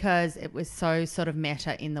think because it was so sort of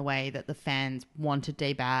meta in the way that the fans wanted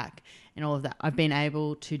D back and all of that, I've been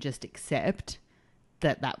able to just accept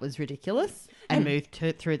that was ridiculous and move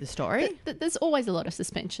through the story. There's always a lot of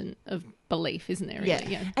suspension of belief, isn't there? Really?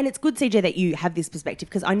 Yeah. And it's good, CJ, that you have this perspective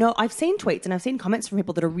because I know I've seen tweets and I've seen comments from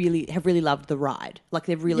people that have really loved the ride. Like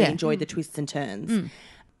they've really enjoyed the twists and turns.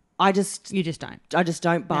 You just don't. I just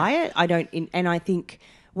don't buy it. I don't. And I think,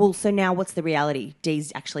 well, so now what's the reality?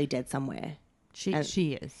 Dee's actually dead somewhere. She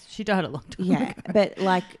is. She died a long time ago. But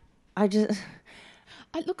like, I just...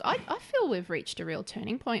 I feel we've reached a real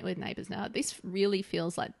turning point with Neighbours now. This really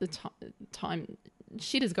feels like the time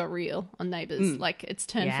shit has got real on Neighbours. Like it's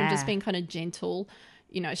turned from just being kind of gentle,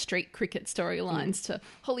 street cricket storylines to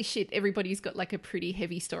holy shit, everybody's got like a pretty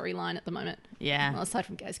heavy storyline at the moment. Yeah. Well, aside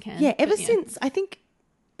from Gaz Can. Yeah, ever since, I think,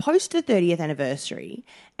 post the 30th anniversary,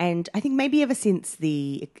 and I think maybe ever since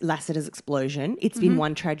the Lassiter's explosion, it's been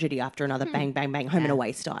one tragedy after another, bang, bang, bang, home and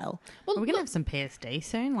away style. Well, we're going to have some PSD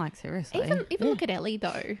soon, like seriously. Even look at Ellie,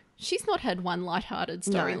 though. She's not had one lighthearted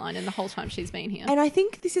storyline in the whole time she's been here. And I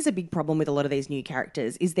think this is a big problem with a lot of these new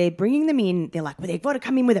characters is they're bringing them in, they're like, well, they've got to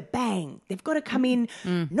come in with a bang. They've got to come in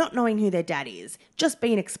not knowing who their dad is, just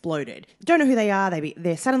being exploded. Don't know who they are.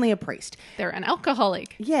 They're suddenly a priest. They're an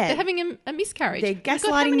alcoholic. Yeah. They're having a miscarriage. They're gaslighting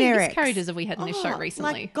how many their ex. miscarriages have we had in this show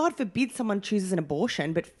recently? Like, God forbid someone chooses an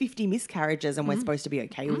abortion, but 50 miscarriages and we're supposed to be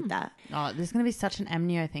okay with that. Oh, there's going to be such an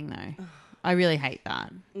amnio thing, though. I really hate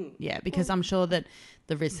that. Yeah, because I'm sure that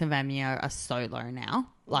the risks of amnio are so low now.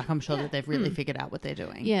 Like, I'm sure that they've really figured out what they're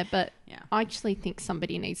doing. Yeah, but I actually think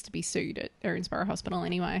somebody needs to be sued at Erinsborough Hospital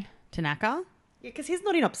anyway. Tanaka? Yeah, because he's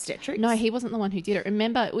not in obstetrics. No, he wasn't the one who did it.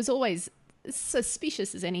 Remember, it was always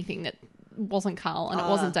suspicious as anything that wasn't Carl and it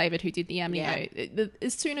wasn't David who did the amnio.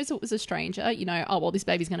 As soon as it was a stranger, oh, well, this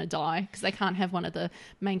baby's going to die because they can't have one of the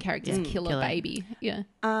main characters kill a baby. Yeah.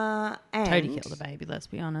 And Toadie killed the baby, let's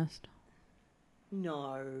be honest.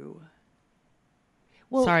 No.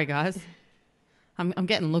 Well, sorry, guys. I'm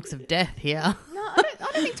getting looks of death here. No, I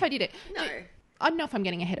don't think Toadie did it. No. I don't know if I'm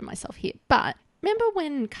getting ahead of myself here, but remember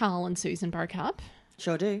when Carl and Susan broke up?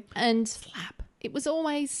 Sure do. And it was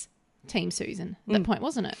always Team Susan at that point,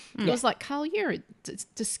 wasn't it? It was like, Carl, you're a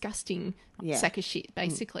disgusting sack of shit,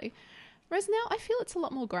 basically. Whereas now I feel it's a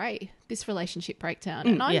lot more grey, this relationship breakdown.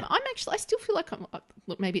 And I'm actually, I still feel like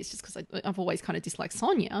look, maybe it's just because I've always kind of disliked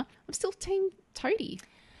Sonia. I'm still Team Toadie.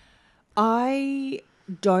 I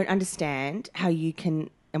don't understand how you can,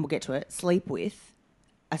 and we'll get to it, sleep with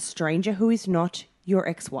a stranger who is not your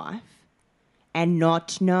ex-wife and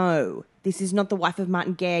not know this is not the wife of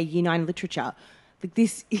Martin Gare, Year 9 literature. Like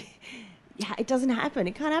this, it doesn't happen.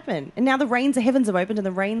 It can't happen. And now the heavens have opened and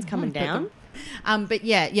the rain's coming down. But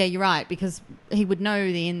yeah, you're right, because he would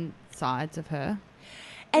know the insides of her.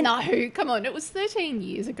 And no, come on, it was 13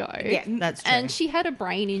 years ago. Yeah, that's true. And she had a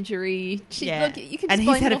brain injury. Look, you can and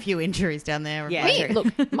he's had a few injuries down there. Yeah,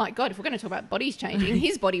 look, my God, if we're going to talk about bodies changing,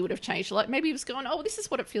 his body would have changed a lot. Maybe he was going, oh, this is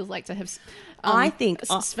what it feels like to have I think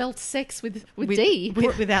svelte sex with D.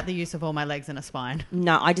 Without the use of all my legs and a spine.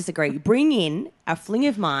 No, I disagree. Bring in a fling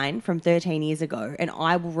of mine from 13 years ago and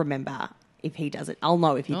I will remember if he does it. I'll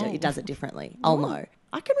know if he does it differently. I'll know.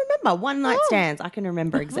 I can remember one night stands. I can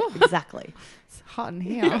remember exactly. It's hot in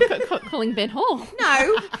here. Calling Ben Hall.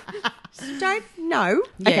 No. Don't. No.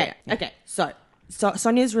 Yeah, okay. So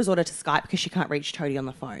Sonia's resorted to Skype because she can't reach Toadie on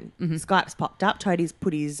the phone. Mm-hmm. Skype's popped up. Toadie's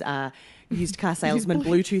put his used car salesman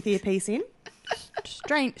Bluetooth earpiece in.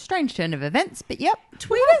 Strange turn of events, but yep.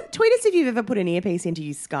 Tweet us if you've ever put an earpiece in to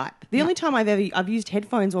use Skype. The only time I've used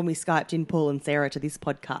headphones when we Skyped in Paul and Sarah to this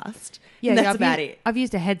podcast. Yeah, that's about it. I've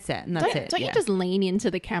used a headset and that's it. Don't you just lean into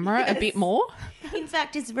the camera a bit more? In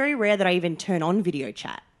fact, it's very rare that I even turn on video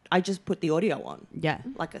chat. I just put the audio on. Yeah.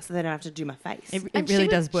 So they don't have to do my face. It really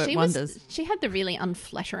does work wonders. She had the really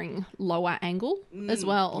unflattering lower angle as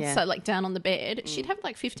well. Yeah. So down on the bed, she'd have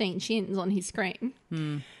 15 chins on his screen.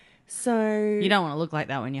 So You don't want to look like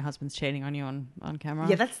that when your husband's cheating on you on camera.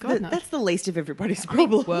 yeah, that's the least of everybody's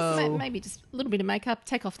problems. Maybe just a little bit of makeup,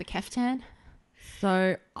 take off the caftan.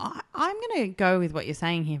 So I'm going to go with what you're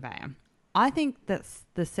saying here, Vaya. I think that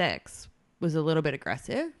the sex was a little bit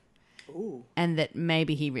aggressive. Ooh. And that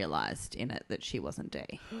maybe he realised in it that she wasn't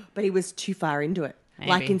D. But he was too far into it. Maybe.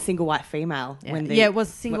 Like in Single White Female. Yeah. When It was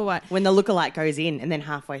Single White. When the lookalike goes in and then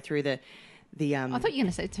halfway through the I thought you were going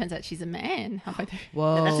to say it turns out she's a man halfway through.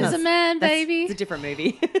 Whoa. She's a man, baby. It's a different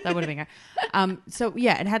movie. That would have been great. So,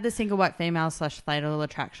 yeah, it had the Single White Female / Fatal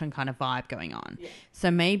Attraction kind of vibe going on. Yeah.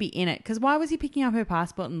 So maybe in it, because why was he picking up her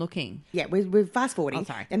passport and looking? Yeah, we're fast forwarding. Oh,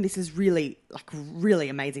 sorry. And this is really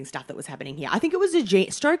amazing stuff that was happening here. I think it was a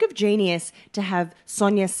stroke of genius to have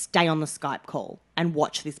Sonia stay on the Skype call and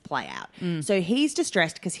watch this play out. So he's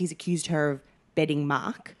distressed because he's accused her of bedding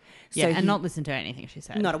Mark. Yeah, So and not listen to anything she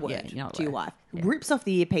said. Not a word Yeah, not a to your word. wife. Rips off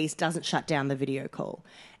the earpiece, doesn't shut down the video call.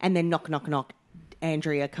 And then knock, knock, knock,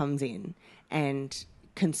 Andrea comes in and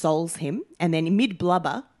consoles him. And then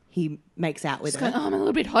mid-blubber, he makes out with She's her. going, I'm a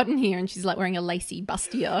little bit hot in here. And she's like wearing a lacy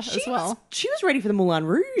bustier as well. She was ready for the Moulin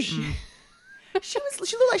Rouge. She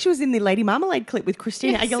looked like she was in the Lady Marmalade clip with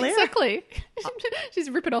Christina Yes, Aguilera. exactly. She's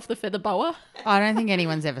ripping off the feather boa. I don't think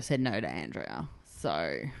anyone's ever said no to Andrea.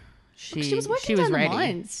 So She was working down the ready.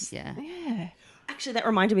 lines. Yeah. Yeah. Actually, that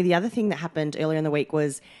reminded me, the other thing that happened earlier in the week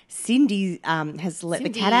was Cindy has let the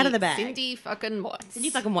cat out of the bag. Cindy fucking Watts. Cindy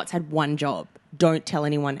fucking Watts had one job. Don't tell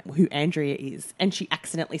anyone who Andrea is. And she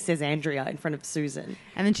accidentally says Andrea in front of Susan.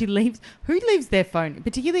 And then she leaves. Who leaves their phone?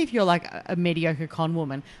 Particularly if you're like a mediocre con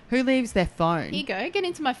woman. Who leaves their phone? Here you go. Get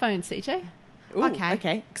into my phone, CJ. Ooh,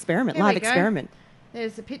 okay. Experiment. Here Live we go. experiment.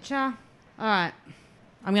 There's a picture. All right.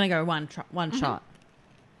 I'm going to go one shot.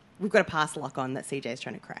 We've got a pass lock on that CJ's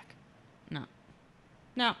trying to crack.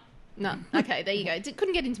 No. No. Okay, there you go.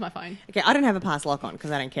 Couldn't get into my phone. Okay, I don't have a pass lock on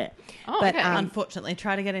because I don't care. Oh, but, okay. Unfortunately,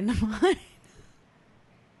 try to get into mine.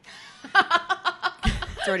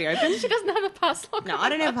 It's already open. She doesn't have a pass lock. No, I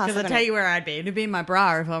don't have a pass Because lock I'll on. tell you where I'd be. It'd be in my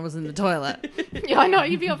bra if I was in the toilet. Yeah, I know.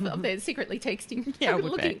 You'd be up there secretly texting. Yeah, I would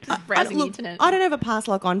looking, be. just browsing the Look, internet. I don't have a pass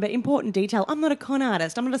lock on, but important detail, I'm not a con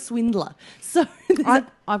artist. I'm not a swindler. So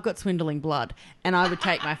I've got swindling blood, and I would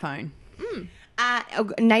take my phone.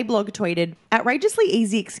 Nablog tweeted, outrageously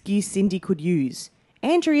easy excuse Cindy could use.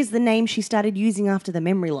 Andrea is the name she started using after the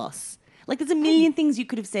memory loss. Like, there's a million things you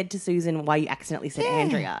could have said to Susan why you accidentally said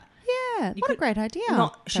Andrea. Yeah, what a great idea.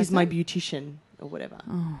 Not, she's my beautician or whatever.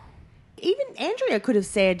 Even Andrea could have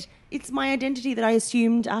said, it's my identity that I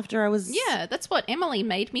assumed after I was... Yeah, that's what Emily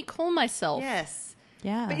made me call myself. Yes.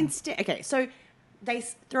 Yeah. But instead, okay, so they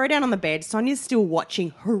throw down on the bed. Sonia's still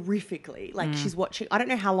watching horrifically. Like, she's watching... I don't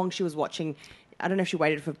know how long she was watching. I don't know if she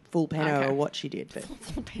waited for full Pano or what she did. But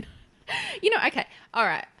You know, okay, all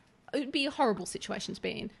right. It would be a horrible situation to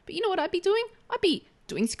be in. But you know what I'd be doing? I'd be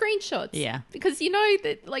doing screenshots. Yeah. Because you know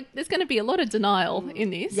that, like, there's going to be a lot of denial in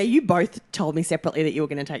this. yeah, you both told me separately that you were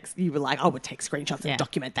going to take... You were like, I would take screenshots Yeah. and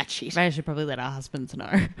document that shit. Maybe I should probably let our husbands know.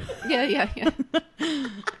 Yeah.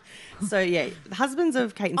 So, yeah, the husbands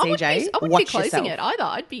of Kate and I CJ, wouldn't be watch closing yourself. it either.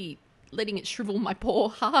 I'd be letting it shrivel my poor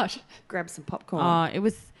heart. Grab some popcorn.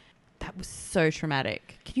 That was so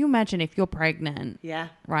traumatic. Can you imagine if you're pregnant? Yeah.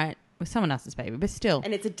 Right? With someone else's baby, but still.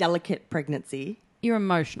 And it's a delicate pregnancy. You're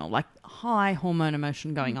emotional, like high hormone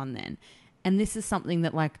emotion going on then. And this is something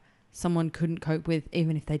that like someone couldn't cope with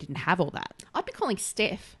even if they didn't have all that. I'd be calling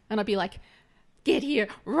Steph and I'd be like, get here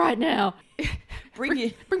right now.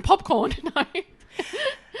 Bring popcorn. No.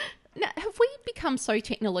 Now, have we become so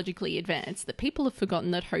technologically advanced that people have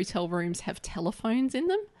forgotten that hotel rooms have telephones in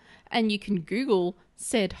them? And you can Google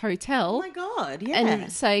said hotel. Oh my God, yeah. And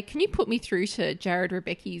say, can you put me through to Jared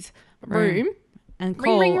Rebecca's room? And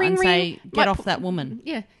call and say, get off that woman.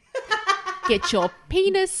 Yeah. Get your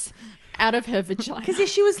penis out of her vagina. Because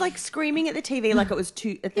she was like screaming at the TV like it was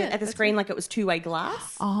at the screen like it was two-way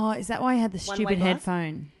glass. Oh, is that why I had the One-way stupid glass?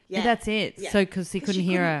 headphone? Yeah. That's it. Yeah. So because he couldn't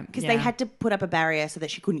hear her. Because they had to put up a barrier so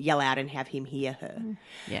that she couldn't yell out and have him hear her.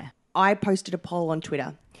 Yeah. I posted a poll on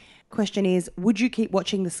Twitter. Question is, would you keep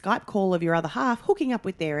watching the Skype call of your other half hooking up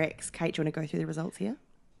with their ex? Kate, do you want to go through the results here?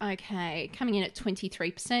 Okay, coming in at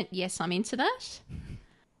 23%, yes, I'm into that.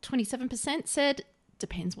 27% said,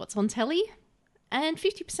 depends what's on telly. And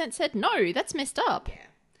 50% said, no, that's messed up. Yeah.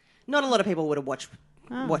 Not a lot of people would have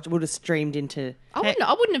would have streamed into... I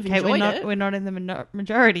wouldn't have Kate, enjoyed it. We're not in the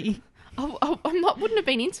majority. Wouldn't have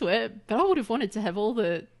been into it, but I would have wanted to have all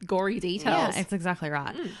the gory details. Yeah, it's exactly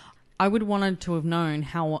right. I would wanted to have known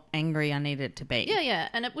how angry I needed to be. Yeah,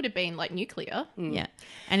 and it would have been like nuclear. Yeah.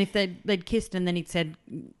 And if they'd kissed and then he'd said,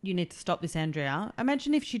 you need to stop this, Andrea.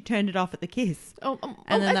 Imagine if she turned it off at the kiss. And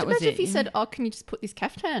then that was imagine it. if he said, "Oh, can you just put this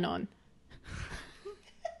caftan on?"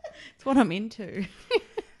 It's what I'm into.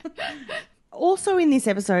 Also in this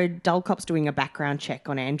episode, Dull Cop's doing a background check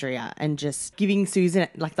on Andrea and just giving Susan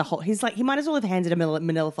like the whole. He's like, he might as well have handed a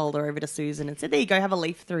manila folder over to Susan and said, "There you go, have a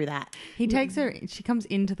leaf through that." He takes her. She comes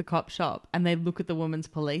into the cop shop and they look at the woman's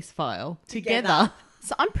police file together.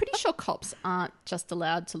 So I'm pretty sure cops aren't just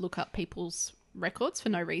allowed to look up people's records for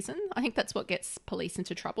no reason. I think that's what gets police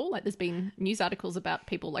into trouble. Like there's been news articles about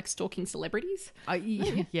people like stalking celebrities.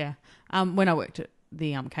 Yeah. When I worked at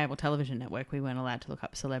the cable television network, we weren't allowed to look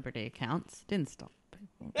up celebrity accounts. Didn't stop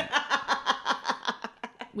people.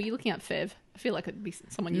 Were you looking up Fev? I feel like it'd be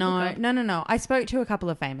someone you look up. No. I spoke to a couple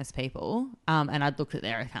of famous people and I'd looked at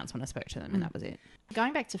their accounts when I spoke to them and that was it.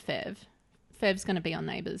 Going back to Fev's going to be on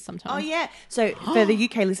Neighbours sometime. Oh, yeah. So for the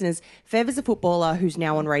UK listeners, Fev is a footballer who's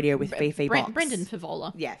now on radio with Fifi Box. Brendan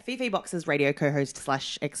Favola. Yeah, Fifi Box's radio co-host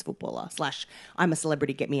 / ex-footballer / I'm a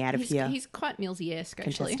celebrity, get me out of here. He's quite Millsy-esque,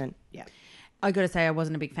 actually. Contestant, yeah. I got to say, I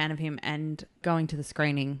wasn't a big fan of him, and going to the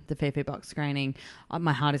screening, the Fifi Box screening,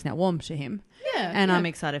 my heart is now warm to him. Yeah. And I'm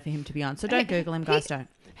excited for him to be on. So don't Google him, guys, don't.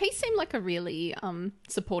 He seemed like a really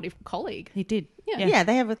supportive colleague. He did. Yeah,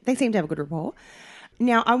 they seem to have a good rapport.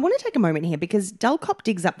 Now, I want to take a moment here because Dull Cop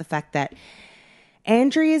digs up the fact that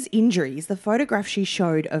Andrea's injuries, the photograph she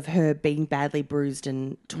showed of her being badly bruised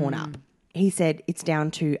and torn up, he said it's down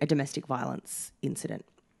to a domestic violence incident.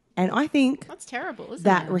 And I think that's terrible, isn't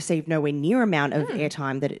that it? received nowhere near amount of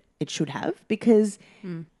airtime that it should have because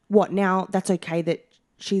what now that's okay that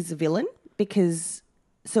she's a villain because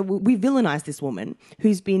so we villainize this woman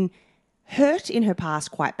who's been hurt in her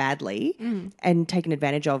past quite badly and taken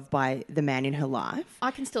advantage of by the man in her life.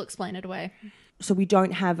 I can still explain it away. So we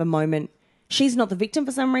don't have a moment. She's not the victim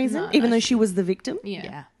for some reason, even though she was the victim.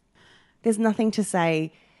 Yeah. There's nothing to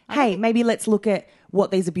say, hey, maybe let's look at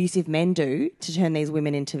what these abusive men do to turn these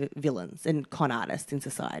women into villains and con artists in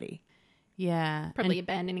society. Yeah. Probably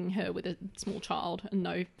abandoning her with a small child and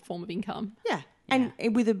no form of income. Yeah. And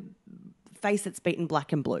with a face that's beaten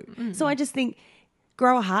black and blue. So I just think,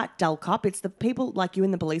 grow a heart, Dull Cop. It's the people like you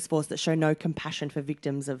in the police force that show no compassion for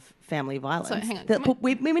victims of family violence. So hang on. That put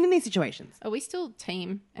women in these situations. Are we still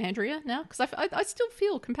team Andrea now? Because I still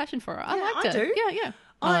feel compassion for her. I liked I her. do. Yeah.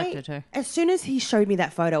 I liked her too. As soon as he showed me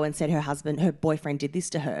that photo and said her boyfriend did this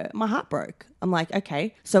to her, my heart broke. I'm like,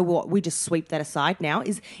 okay, so what? We just sweep that aside now?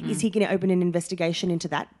 Is he going to open an investigation into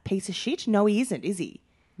that piece of shit? No, he isn't, is he?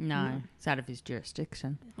 No, it's out of his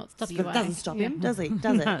jurisdiction. Well, it's It WA. doesn't stop him, does he?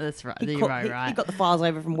 Does it? No, that's right. He You're right. He got the files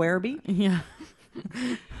over from Werribee. Yeah.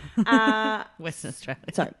 Western Australia.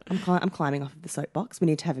 So I'm climbing off of the soapbox. We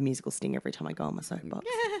need to have a musical sting every time I go on my soapbox.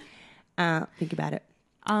 Think about it.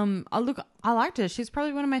 I liked her. She's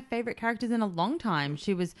probably one of my favorite characters in a long time.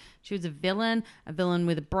 She was a villain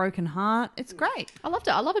with a broken heart. It's great. I loved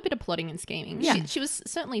her. I love a bit of plotting and scheming. Yeah. She was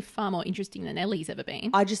certainly far more interesting than Ellie's ever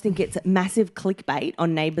been. I just think it's massive clickbait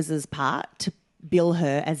on Neighbours' part to bill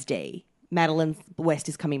her as D. Madeline West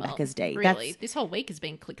is coming back as D. Really? This whole week has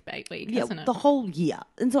been clickbait week, hasn't it? The whole year.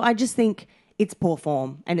 And so I just think it's poor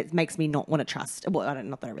form and it makes me not want to trust. Well,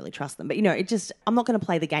 not that I really trust them, but I'm not going to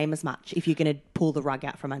play the game as much if you're going to pull the rug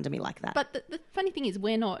out from under me like that. But the funny thing is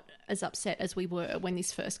we're not as upset as we were when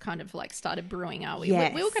this first kind of like started brewing, are we?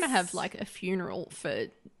 Yes. We were going to have like a funeral for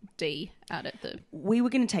D out at the... We were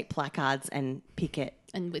going to take placards and picket.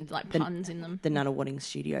 And with like puns in them. The Nunawading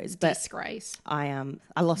Studios. But disgrace. I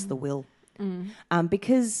lost the will.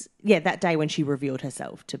 Because, that day when she revealed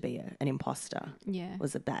herself to be an imposter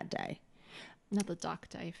was a bad day. Another dark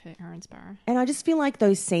day for Erinsborough. And I just feel like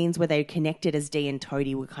those scenes where they connected as Dee and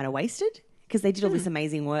Toadie were kind of wasted because they did all this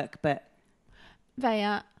amazing work, but...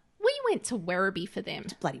 We went to Werribee for them.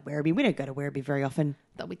 Bloody Werribee. We don't go to Werribee very often.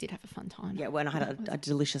 Though we did have a fun time. Yeah, when I had a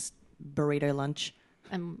delicious burrito lunch.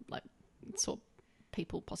 And like saw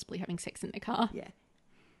people possibly having sex in their car. Yeah.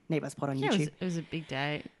 Neighbours Pod on Yeah, YouTube. it was a big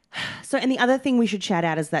day. So, and the other thing we should shout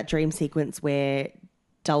out is that dream sequence where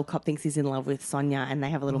Dull Cop thinks he's in love with Sonia and they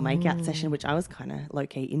have a little makeout session, which I was kind of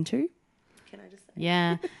low-key into. Can I just say?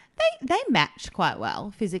 Yeah. They matched quite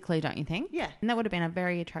well physically, don't you think? Yeah. And that would have been a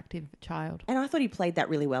very attractive child. And I thought he played that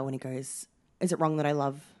really well when he goes, is it wrong that I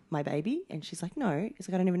love my baby? And she's like, no. He's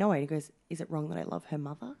like, I don't even know her. And he goes, is it wrong that I love her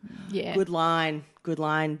mother? Yeah. Good line.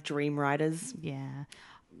 Dream writers. Yeah.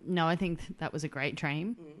 No, I think that was a great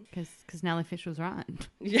dream because Nellie Fish was right.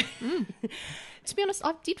 Yeah. To be honest,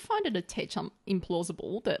 I did find it a touch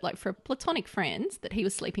implausible that, like, for platonic friends, that he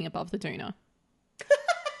was sleeping above the doona.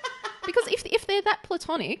 Because if they're that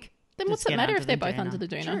platonic, Then what's it matter if they're both under the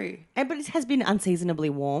doona? True. But it has been unseasonably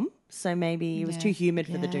warm, so maybe it was too humid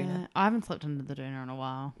for the doona. I haven't slept under the doona in a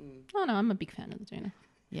while. Oh, no, I'm a big fan of the doona.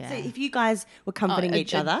 Yeah. So if you guys were comforting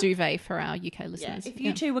each other. A duvet for our UK listeners. If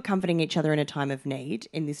you two were comforting each other in a time of need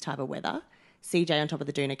in this type of weather, CJ on top of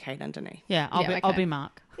the doona, Kate underneath. Yeah, I'll be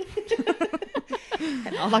Mark.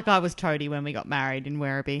 Like I was Toadie when we got married in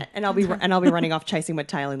Werribee. And I'll be running off chasing my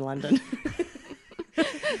tail in London.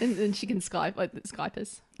 and she can Skype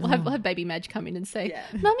us. We'll have baby Madge come in and say,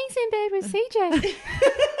 Mummy's in bed with CJ.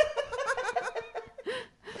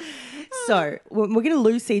 So we're going to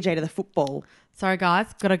lose CJ to the football. Sorry, guys.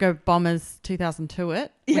 Got to go Bombers 2002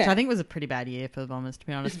 it, which Yeah. I think was a pretty bad year for the Bombers, to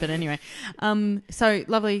be honest. But anyway, so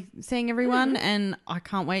lovely seeing everyone, and I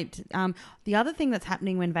can't wait. The other thing that's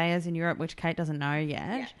happening when Veya's in Europe, which Kate doesn't know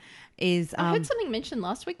yet, is... I heard something mentioned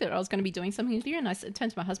last week that I was going to be doing something with you, and I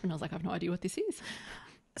turned to my husband and I was like, I have no idea what this is.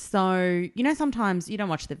 So, you know, sometimes you don't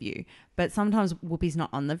watch The View, but sometimes Whoopi's not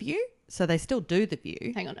on The View, so they still do The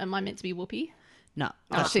View. Hang on, am I meant to be Whoopi? No.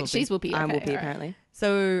 Oh, she's Whoopi. I'm Okay, Whoopi, all right. apparently.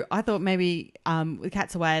 So I thought maybe with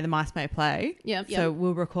Cats Away, the mice may play. Yep. So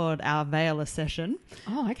we'll record our Veilless session.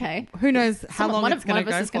 Oh, okay. Who knows how long it's going to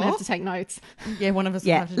go for? One of us is going to have to take notes. Yeah, one of us will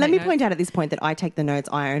Yeah, have to let take me notes. point out at this point that I take the notes,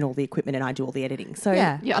 I own all the equipment, and I do all the editing. So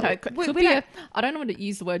Yeah. Yeah, I know. Could be I don't want to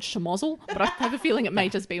use the word schmozzle, but I have a feeling it may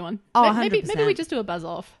just be one. Oh, maybe 100%. we just do a buzz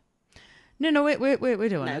off. No, we're doing No, it. we're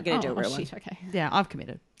going to do a real one. Shit, okay. Yeah, I've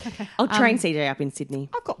committed. Okay. I'll train CJ up in Sydney.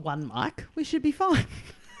 I've got one mic. We should be fine.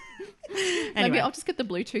 Maybe Anyway. I'll just get the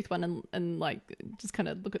Bluetooth one and like just kind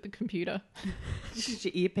of look at the computer. Just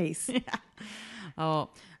your earpiece. Oh,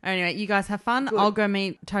 anyway, you guys have fun. I'll go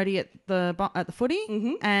meet Toadie at the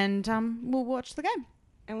footy, and we'll watch the game.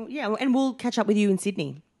 And we'll catch up with you in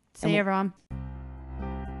Sydney. See you, everyone.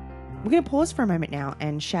 We're going to pause for a moment now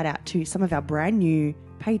and shout out to some of our brand new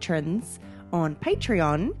patrons on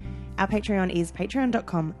Patreon. Our Patreon is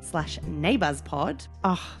patreon.com/neighbourspod.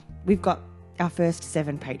 We've got our first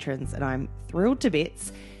 7 patrons and I'm thrilled to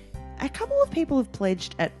bits. A couple of people have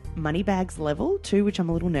pledged at Moneybags level too, which I'm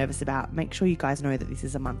a little nervous about. Make sure you guys know that this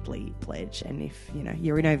is a monthly pledge, and if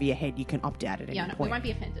you're in over your head, you can opt out at any point. We won't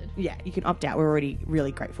be offended. Yeah, you can opt out. We're already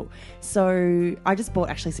really grateful. So I just bought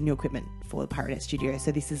actually some new equipment for the Pirate Net Studio,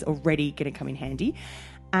 so this is already going to come in handy.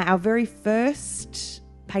 Our very first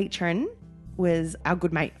patron was our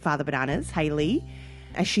good mate Father Bananas, Hayley.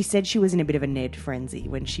 As she said, she was in a bit of a Ned frenzy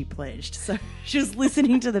when she pledged. So she was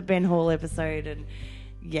listening to the Ben Hall episode, and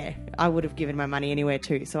yeah, I would have given my money anywhere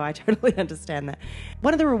too, so I totally understand that.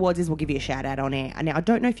 One of the rewards is we'll give you a shout out on air. Now, I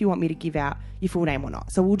don't know if you want me to give out your full name or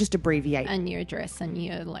not, so we'll just abbreviate. And your address and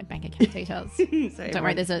your bank account details. Don't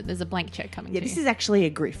worry, there's a blank check coming. Yeah, to this you. is actually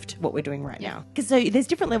a grift, what we're doing right now. Because so there's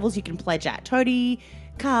different levels you can pledge at. Toadie,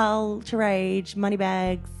 Carl, Terage,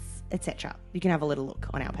 Moneybags, etc. You can have a little look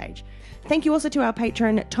on our page. Thank you also to our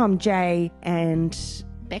patron, Tom J. and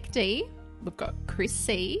Beck D. We've got Chris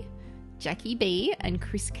C., Jackie B. and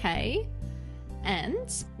Chris K.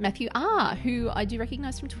 and Matthew R., who I do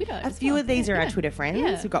recognise from Twitter. A few of these are our Twitter friends.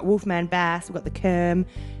 Yeah. We've got Wolfman Bass, we've got the Kerm,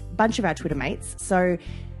 a bunch of our Twitter mates. So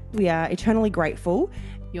we are eternally grateful.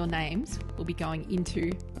 Your names will be going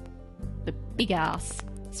into the big ass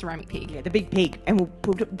ceramic pig. Yeah, the big pig. And we'll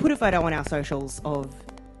put a photo on our socials of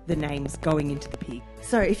the names going into the pig.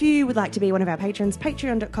 So if you would like to be one of our patrons,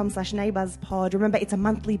 patreon.com/neighbourspod. Remember, it's a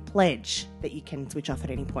monthly pledge that you can switch off at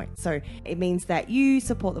any point. So it means that you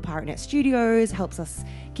support the Pirate Net Studios, helps us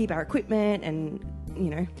keep our equipment and,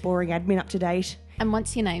 boring admin up to date. And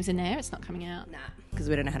once your name's in there, it's not coming out. Nah, because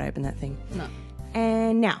we don't know how to open that thing. No.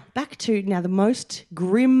 And now, back to the most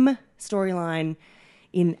grim storyline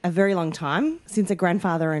in a very long time, since a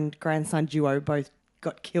grandfather and grandson duo both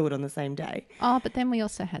got killed on the same day. Oh, but then we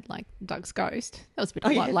also had Doug's ghost. That was a bit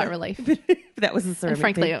of light relief. That was a ceramic And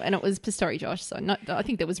frankly, thing. and it was Pistori Josh, so I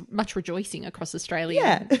think there was much rejoicing across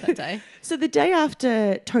Australia that day. So the day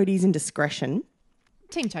after Toadie's indiscretion...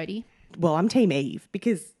 Team Toadie. Well, I'm Team Eve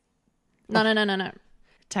because... No.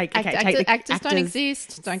 Take Actors the don't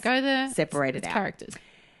exist. Don't go there. Separate it It's out. characters.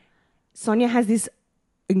 Sonia has this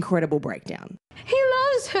incredible breakdown. He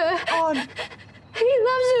loves her. He loves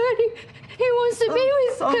her and he wants to be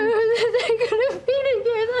with her and they're going to be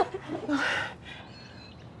together.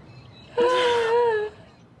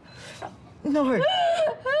 No.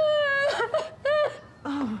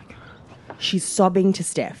 Oh my God. She's sobbing to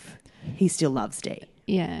Steph. He still loves Dee.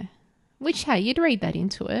 Yeah. Which, hey, you'd read that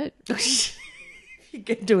into it.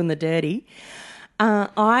 You're doing the dirty.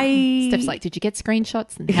 Steph's like, did you get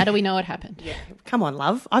screenshots? And how do we know it happened? Yeah. Come on,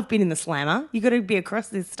 love. I've been in the slammer. You got to be across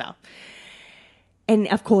this stuff. And,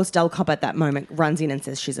 of course, Dull Cop at that moment runs in and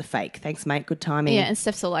says she's a fake. Thanks, mate. Good timing. Yeah, and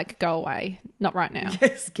Steph's all like, go away. Not right now.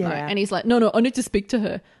 Yes, get out. And he's like, no, I need to speak to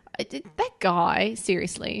her. That guy,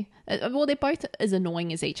 seriously. Well, they're both as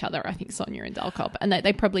annoying as each other, I think, Sonia and Dull Cop. And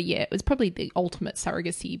they probably, it was probably the ultimate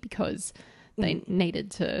surrogacy because they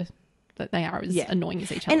needed to, that they are as annoying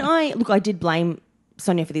as each other. And I did blame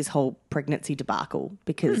Sonia for this whole pregnancy debacle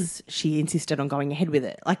because she insisted on going ahead with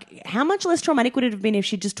it. Like, how much less traumatic would it have been if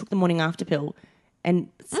she just took the morning after pill and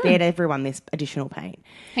spared everyone this additional pain?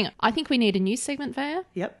 Hang on. I think we need a new segment, Vaya.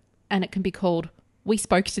 Yep. And it can be called We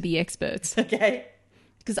Spoke to the Experts. Okay.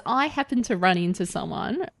 Because I happened to run into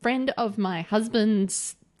someone, friend of my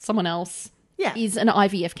husband's, someone else, is an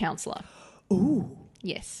IVF counsellor. Ooh.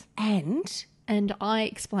 Yes. And I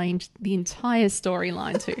explained the entire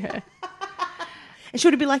storyline to her. And she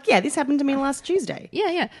would be like, yeah, this happened to me last Tuesday.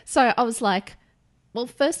 Yeah. So I was like, well,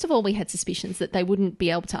 first of all, we had suspicions that they wouldn't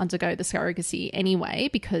be able to undergo the surrogacy anyway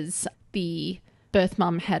because the birth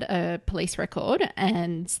mum had a police record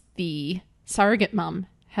and the surrogate mum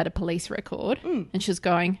had a police record. And she was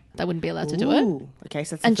going, they wouldn't be allowed to do it. Okay,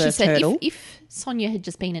 so that's the first hurdle. And she said if Sonia had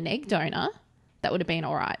just been an egg donor, that would have been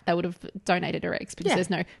all right. They would have donated her eggs because there's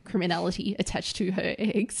no criminality attached to her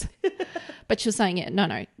eggs. But she was saying,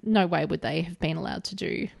 no way would they have been allowed to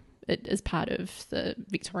do it as part of the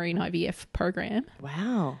Victorian IVF program.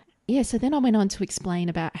 Wow. Yeah, so then I went on to explain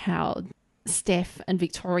about how Steph and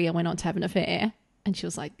Victoria went on to have an affair and she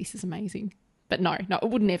was like, this is amazing. But no, it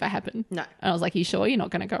would never happen. No. And I was like, you sure you're not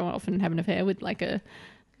going to go off and have an affair with like a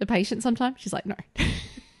patient sometime? She's like, no.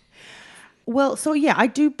 Well, so yeah, I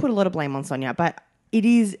do put a lot of blame on Sonia, but it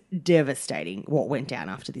is devastating what went down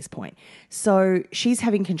after this point. So she's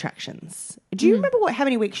having contractions. Do you remember how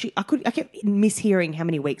many weeks I kept mishearing how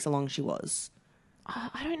many weeks along she was.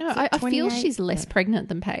 I don't know. I feel she's less pregnant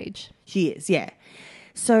than Paige. She is, yeah.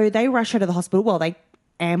 So they rush her to the hospital. Well, they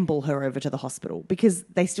amble her over to the hospital because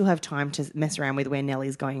they still have time to mess around with where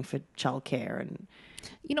Nellie's going for childcare. And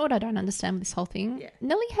you know what I don't understand with this whole thing? Yeah.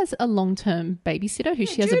 Nellie has a long-term babysitter who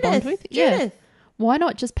she has Judith, a bond with. Judith. Yeah. Why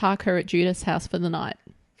not just park her at Judith's house for the night?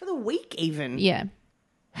 For the week even. Yeah.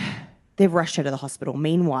 They've rushed her to the hospital.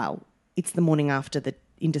 Meanwhile, it's the morning after the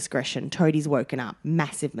indiscretion. Toadie's woken up.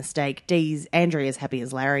 Massive mistake. Andrea's happy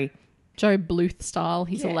as Larry. Joe Bluth style.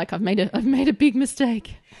 He's all like, I've made a big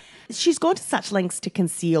mistake. She's gone to such lengths to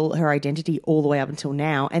conceal her identity all the way up until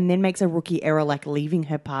now and then makes a rookie error like leaving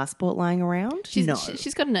her passport lying around. She's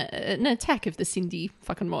got an attack of the Cindy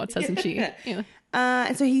fucking Mods, hasn't she? Yeah.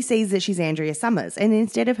 And so he sees that she's Andrea Summers. And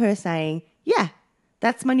instead of her saying, yeah,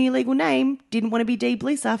 that's my new legal name, didn't want to be Dee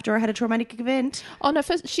Bliss after I had a traumatic event. Oh, no,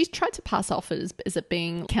 first she tried to pass off as it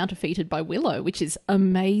being counterfeited by Willow, which is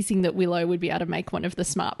amazing that Willow would be able to make one of the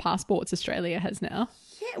smart passports Australia has now.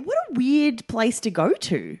 Yeah, what a weird place to go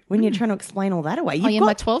to when you're trying to explain all that away.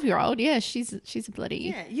 My 12-year-old, she's a bloody...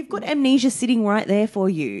 Yeah, you've got amnesia sitting right there for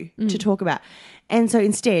you to talk about. And so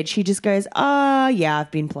instead she just goes, yeah,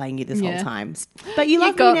 I've been playing you this whole time. But you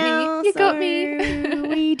love me now. You got me.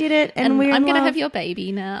 We did it. And we're I'm going to have your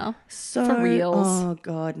baby now. So, for reals. Oh,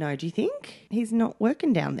 God, no. Do you think he's not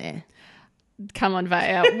working down there? Come on,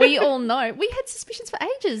 Vaya. We all know. We had suspicions for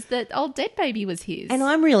ages that old dead baby was his. And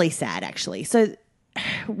I'm really sad, actually. So...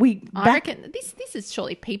 I reckon this is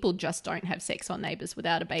surely people just don't have sex on Neighbours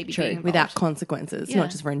without a baby being involved. Without consequences, not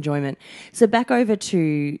just for enjoyment. So back over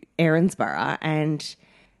to Erinsborough and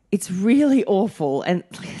it's really awful and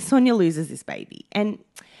Sonia loses this baby and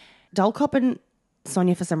Dull Cop and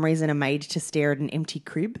Sonia for some reason are made to stare at an empty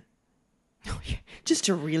crib just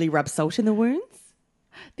to really rub salt in the wounds.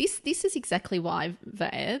 This is exactly why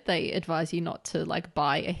they advise you not to like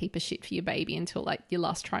buy a heap of shit for your baby until like your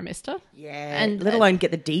last trimester. Yeah, and let alone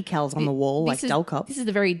get the decals on the wall like Dull Cop. This is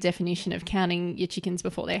the very definition of counting your chickens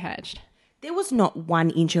before they're hatched. There was not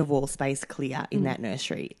 1 inch of wall space clear in that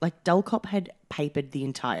nursery. Like Dull Cop had papered the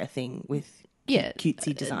entire thing with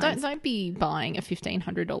cutesy designs. Don't be buying a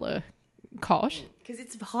 $1,500 cot. Because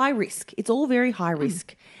it's high risk. It's all very high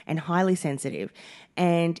risk and highly sensitive.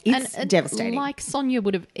 And it's devastating. Like Sonia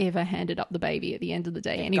would have ever handed up the baby at the end of the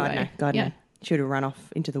day anyway. God no. She would have run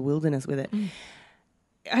off into the wilderness with it.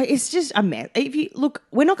 It's just a mess. If you look,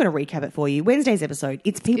 we're not going to recap it for you. Wednesday's episode,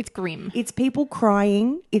 it's grim. It's people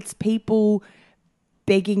crying. It's people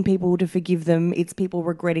begging people to forgive them. It's people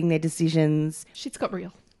regretting their decisions. Shit's got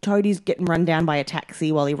real. Toadie's getting run down by a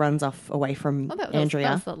taxi while he runs off away from Andrea.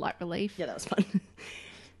 That was the light relief. Yeah, that was fun.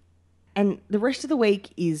 And the rest of the week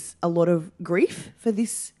is a lot of grief for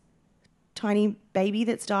this tiny baby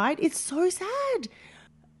that's died. It's so sad.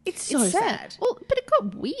 It's so sad. Well, but it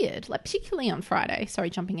got weird, like particularly on Friday. Sorry,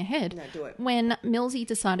 jumping ahead. No, do it. When Millsy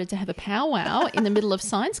decided to have a powwow in the middle of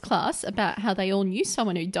science class about how they all knew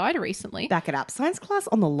someone who died recently. Back it up. Science class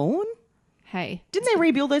on the lawn? Hey. Didn't they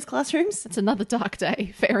rebuild those classrooms? It's another dark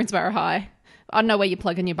day for Erinsborough High. I don't know where you're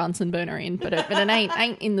plugging your Bunsen burner in, but it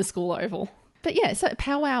ain't in the school oval. But yeah, so a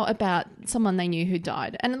powwow about someone they knew who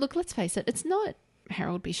died. And look, let's face it, it's not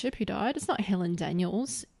Harold Bishop who died. It's not Helen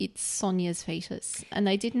Daniels. It's Sonia's fetus. And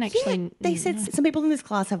they didn't actually... Yeah, they said some people in this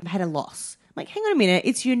class have had a loss. Like, hang on a minute.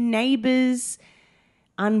 It's your neighbour's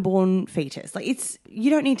unborn fetus. Like, you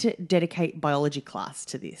don't need to dedicate biology class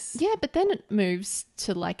to this. Yeah, but then it moves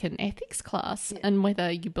to like an ethics class and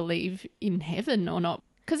whether you believe in heaven or not.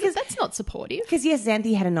 Because that's not supportive. Because, yes,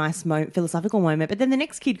 Xanthi had a nice philosophical moment, but then the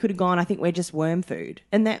next kid could have gone, I think we're just worm food.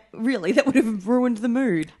 And that would have ruined the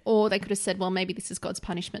mood. Or they could have said, well, maybe this is God's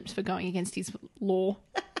punishment for going against his law.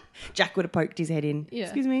 Jack would have poked his head in. Yeah.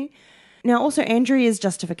 Excuse me. Now, also, Andrea's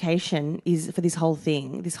justification is for this whole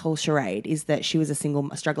thing, this whole charade, is that she was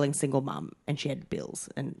a struggling single mum and she had bills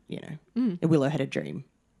and, Willow had a dream.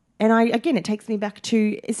 And again, it takes me back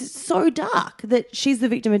to, it's so dark that she's the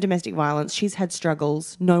victim of domestic violence. She's had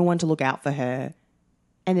struggles, no one to look out for her.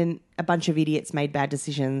 And then a bunch of idiots made bad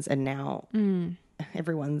decisions and now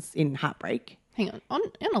everyone's in heartbreak. Hang on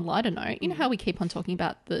a lighter note, you know how we keep on talking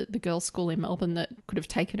about the girls' school in Melbourne that could have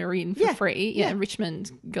taken her in for free? Yeah,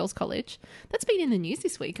 Richmond Girls' College. That's been in the news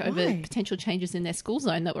this week over potential changes in their school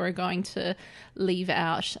zone that were going to leave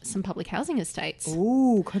out some public housing estates.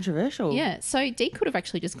 Ooh, controversial. Yeah, so Dee could have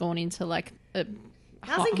actually just gone into like a...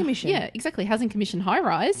 Housing commission. Yeah, exactly, housing commission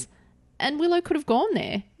high-rise. And Willow could have gone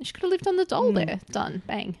there. She could have lived on the dole there. Done.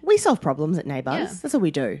 Bang. We solve problems at Neighbours. Yeah. That's what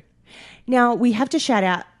we do. Now, we have to shout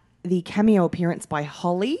out the cameo appearance by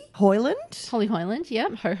Holly Hoyland. Holly Hoyland, yeah.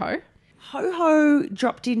 Ho-ho. Ho-ho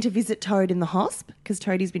dropped in to visit Toad in the hosp because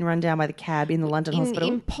Toadie's been run down by the cab in the London hospital.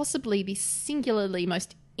 In possibly the singularly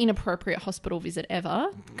most inappropriate hospital visit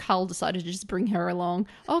ever, Carl decided to just bring her along.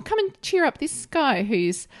 Oh, come and cheer up this guy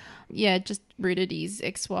who's... Yeah, just rooted his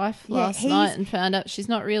ex-wife last night and found out she's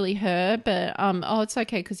not really her, but it's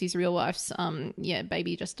okay because his real wife's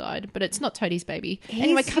baby just died, but it's not Toadie's baby.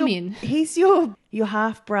 Anyway, come in. He's your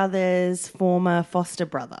half brother's former foster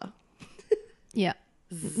brother. Yeah,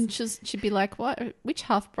 she'd be like, "What? Which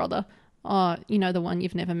half brother? Oh, the one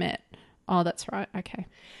you've never met. Oh, that's right. Okay."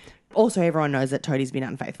 Also, everyone knows that Toadie's been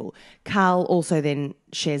unfaithful. Carl also then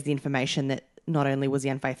shares the information that not only was he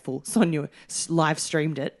unfaithful, Sonia live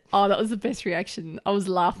streamed it. Oh, that was the best reaction. I was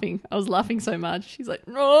laughing. So much. She's like,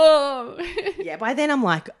 no. Yeah, by then I'm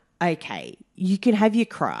like, okay, you can have your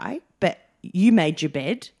cry, but you made your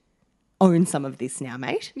bed. Own some of this now,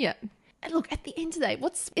 mate. Yeah. And look, at the end of the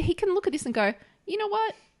day, he can look at this and go, you know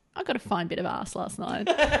what? I got a fine bit of ass last night.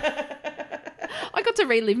 I got to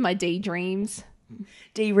relive my D dreams.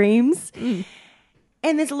 D-reams.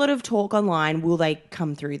 And there's a lot of talk online. Will they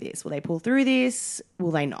come through this? Will they pull through this? Will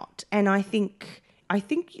they not? And I think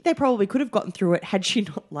they probably could have gotten through it had she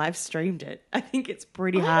not live streamed it. I think it's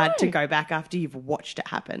pretty hard to go back after you've watched it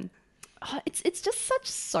happen. Oh, it's just such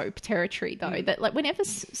soap territory, though, that like whenever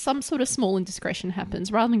some sort of small indiscretion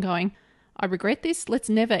happens, rather than going, I regret this, let's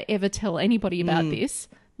never, ever tell anybody about this.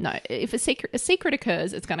 No, if a secret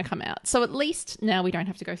occurs, it's going to come out. So at least now we don't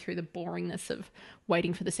have to go through the boringness of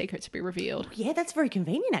waiting for the secret to be revealed. Yeah, that's very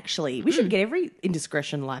convenient, actually. We should get every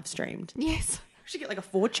indiscretion live streamed. Yes. We should get like a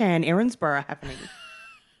 4chan Erinsborough happening.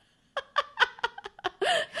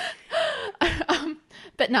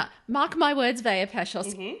 But no, mark my words, Vaya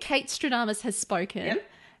Pashos. Kate Stradamus has spoken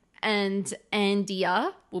and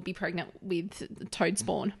Andia will be pregnant with Toad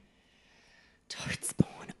Spawn. Toad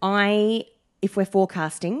Spawn. If we're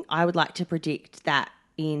forecasting, I would like to predict that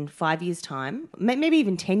in 5 years' time, maybe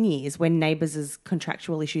even 10 years, when Neighbours'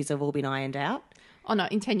 contractual issues have all been ironed out. Oh, no,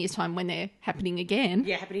 in 10 years' time when they're happening again.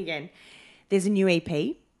 Yeah, happening again. There's a new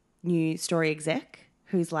EP, new story exec,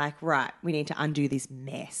 who's like, right, we need to undo this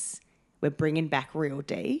mess. We're bringing back Real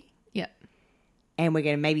D. Yeah. And we're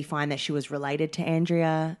going to maybe find that she was related to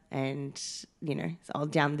Andrea and,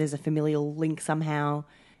 there's a familial link somehow.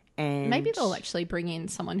 And maybe they'll actually bring in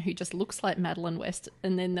someone who just looks like Madeline West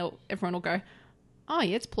and then everyone will go, oh,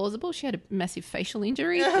 yeah, it's plausible. She had a massive facial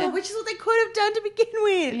injury. Which is what they could have done to begin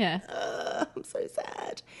with. Yeah. I'm so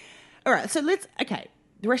sad. All right, so the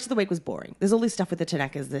rest of the week was boring. There's all this stuff with the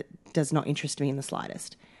Tanakas that does not interest me in the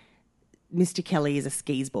slightest. Mr. Kelly is a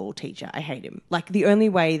skis ball teacher. I hate him. Like, the only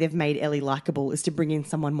way they've made Ellie likeable is to bring in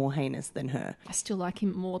someone more heinous than her. I still like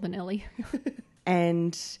him more than Ellie.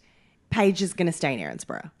 And Paige is going to stay in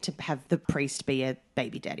Erinsborough to have the priest be a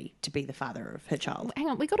baby daddy, to be the father of her child. Hang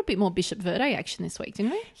on, we got a bit more Bishop Verde action this week,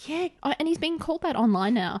 didn't we? Yeah. Oh, and he's being called that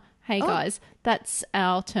online now. Hey, guys, that's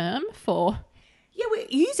our term for... Yeah, we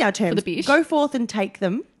use our terms. For the bish. Go forth and take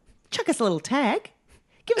them. Chuck us a little tag.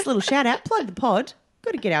 Give us a little shout out. Plug the pod.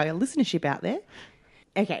 Got to get our listenership out there.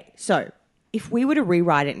 Okay, so if we were to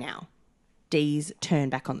rewrite it now, Dee's turn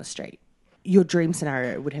back on the street, your dream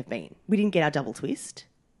scenario would have been, we didn't get our double twist.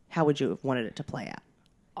 How would you have wanted it to play out?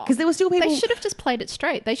 Because there were still people... They should have just played it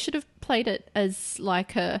straight. They should have played it as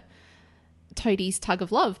like a Toadie's tug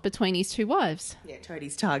of love between his two wives. Yeah,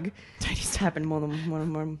 Toadie's tug. Toadie's happened more than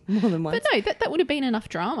once. But no, that would have been enough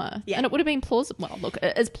drama. Yeah. And it would have been plausible. Well, look,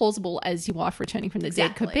 as plausible as your wife returning from the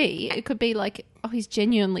dead could be. It could be like, oh, he's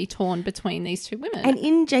genuinely torn between these two women. And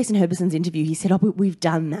in Jason Herbison's interview, he said, oh, we've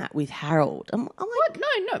done that with Harold. I'm like... What?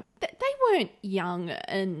 No. They weren't young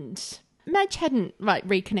and... Madge hadn't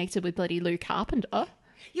reconnected with bloody Lou Carpenter.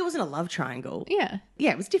 It wasn't a love triangle. Yeah.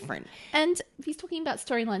 Yeah, it was different. And he's talking about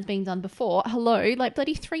storylines being done before. Hello, like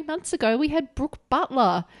bloody 3 months ago, we had Brooke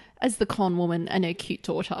Butler as the con woman and her cute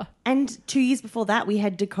daughter. And 2 years before that, we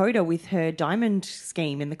had Dakota with her diamond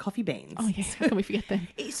scheme in the coffee beans. Oh, yeah. How can we forget them?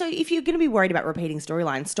 So if you're going to be worried about repeating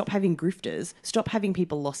storylines, stop having grifters, stop having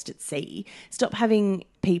people lost at sea, stop having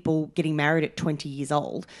people getting married at 20 years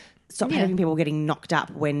old, stop having people getting knocked up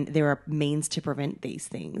when there are means to prevent these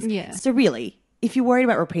things. Yeah. So really, if you're worried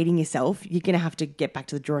about repeating yourself, you're going to have to get back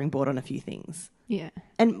to the drawing board on a few things. Yeah.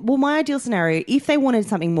 And, well, my ideal scenario, if they wanted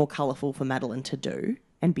something more colourful for Madeline to do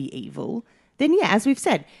and be evil, then, yeah, as we've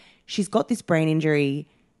said, she's got this brain injury.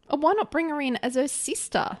 Oh, why not bring her in as her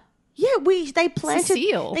sister? Yeah, they planted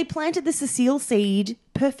Cecile. They planted the Cecile seed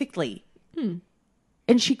perfectly.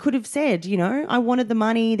 And she could have said, I wanted the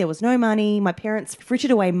money. There was no money. My parents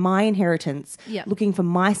frittered away my inheritance looking for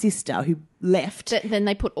my sister who left. Then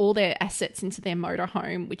they put all their assets into their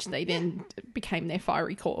motorhome, which they then became their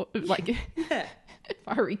fiery crypt.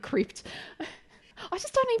 I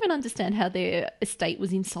just don't even understand how their estate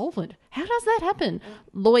was insolvent. How does that happen?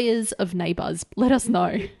 Lawyers of Neighbours, let us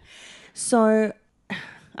know. So...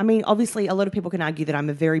 I mean, obviously, a lot of people can argue that I'm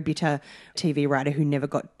a very bitter TV writer who never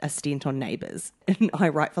got a stint on Neighbours. And I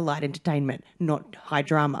write for light entertainment, not high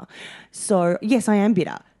drama. So, yes, I am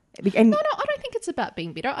bitter. And No, I don't think it's about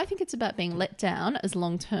being bitter. I think it's about being let down as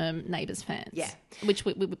long-term Neighbours fans. Yeah. Which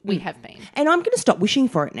we have been. And I'm going to stop wishing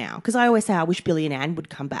for it now, because I always say I wish Billy and Anne would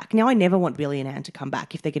come back. Now, I never want Billy and Anne to come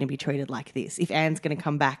back if they're going to be treated like this. If Anne's going to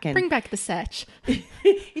come back and... Bring back the Satch.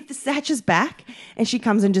 If the Satch is back and she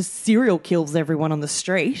comes and just serial kills everyone on the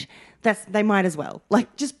street, they might as well.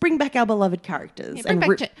 Like, just bring back our beloved characters. Yeah,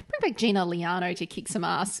 bring back Gina Liano to kick some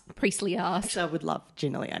ass, priestly ass. I would love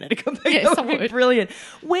Gina Liano to come back. Yes, that would be brilliant.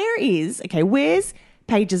 Where's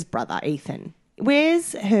Paige's brother, Ethan?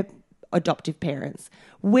 Where's her adoptive parents?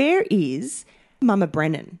 Where is Mama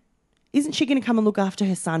Brennan? Isn't she going to come and look after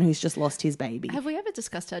her son who's just lost his baby? Have we ever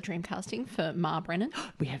discussed our dream casting for Ma Brennan?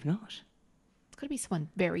 We have not. It's got to be someone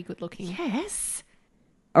very good looking. Yes.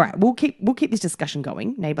 All right, we'll keep this discussion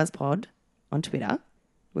going. Neighbours Pod on Twitter.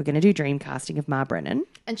 We're going to do dream casting of Ma Brennan.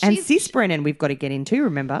 And Sis Brennan we've got to get into,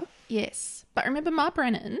 remember? Yes. But remember, Ma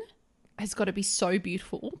Brennan has got to be so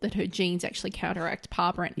beautiful that her genes actually counteract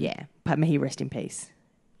Pa Brennan. Yeah, but may he rest in peace.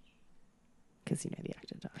 Because, the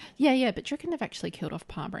actor died. Yeah, but do you reckon they've actually killed off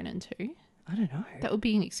Pa Brennan too? I don't know. That would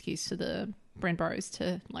be an excuse to the Bren Bros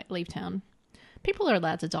to, leave town. People are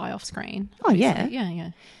allowed to die off screen. Obviously. Oh, yeah.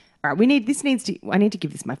 Yeah. All right, I need to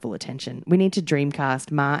give this my full attention. We need to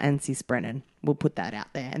dreamcast Ma and Sis Brennan. We'll put that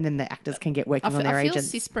out there, and then the actors can get working on their agents. I feel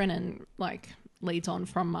Sis Brennan, leads on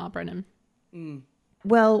from Ma Brennan.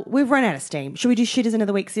 Well, we've run out of steam. Should we do Citizen of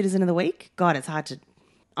the Week? God, it's hard to...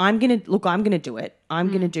 I'm going to do it. I'm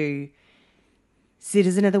going to do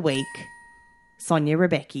Citizen of the Week, Sonia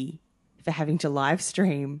Rebecca, for having to live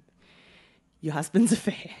stream Your Husband's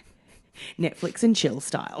Affair, Netflix and chill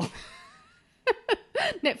style.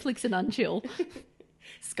 Netflix and unchill.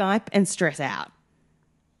 Skype and stress out.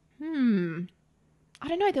 I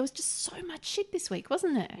don't know. There was just so much shit this week,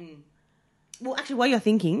 wasn't there? Well, actually, while you're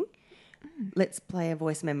thinking, let's play a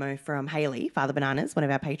voice memo from Hayley, Father Bananas, one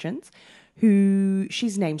of our patrons, who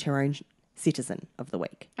she's named her own Citizen of the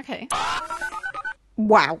Week. Okay.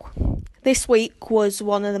 Wow. This week was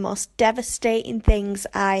one of the most devastating things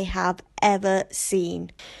I have ever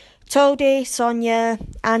seen. Toadie, Sonia,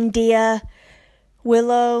 Andia,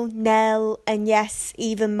 Willow, Nell, and yes,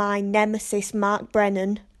 even my nemesis Mark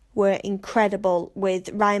Brennan were incredible, with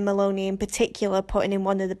Ryan Maloney in particular putting in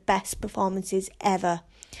one of the best performances ever.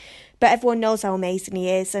 But everyone knows how amazing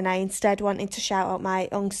he is, and I instead wanted to shout out my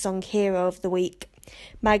unsung hero of the week,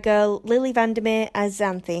 my girl Lily Vandermeer as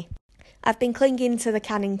Xanthi. I've been clinging to the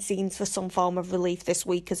Canning scenes for some form of relief this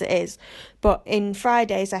week as it is, but in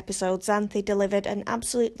Friday's episode, Xanthi delivered an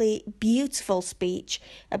absolutely beautiful speech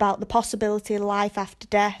about the possibility of life after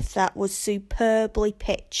death that was superbly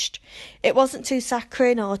pitched. It wasn't too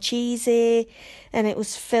saccharine or cheesy, and it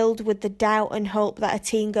was filled with the doubt and hope that a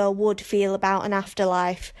teen girl would feel about an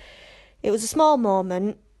afterlife. It was a small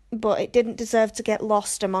moment, but it didn't deserve to get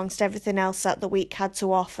lost amongst everything else that the week had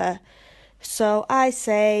to offer. So I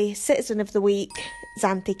say, Citizen of the Week,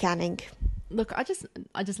 Xanthi Canning. Look, I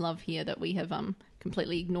just love here that we have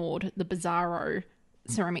completely ignored the bizarro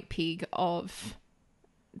ceramic pig of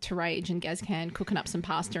Terage and Gazcan cooking up some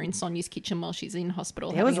pasta in Sonia's kitchen while she's in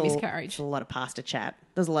hospital having a miscarriage. There was a lot of pasta chat.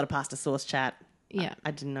 There was a lot of pasta sauce chat. Yeah. I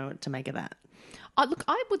didn't know what to make of that. Look,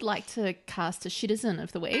 I would like to cast a Citizen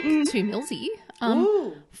of the Week to Millsy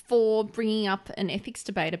for bringing up an ethics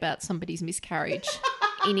debate about somebody's miscarriage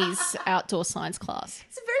in his outdoor science class.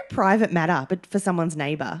 It's a very private matter, but for someone's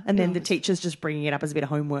neighbour, and then the teacher's just bringing it up as a bit of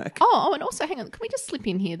homework. Oh, and also, hang on, can we just slip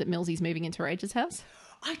in here that Millsy's moving into Rage's house?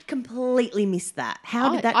 I'd completely missed that.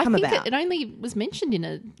 How did that come about? I think it only was mentioned in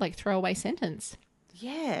a throwaway sentence.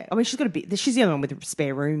 Yeah. I mean, she's the only one with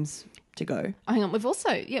spare rooms to go. Oh, hang on. We've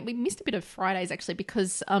also, we missed a bit of Fridays actually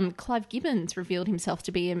because Clive Gibbons revealed himself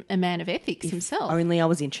to be a man of ethics himself. Only I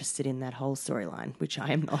was interested in that whole storyline, which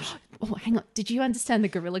I am not. Oh, hang on. Did you understand the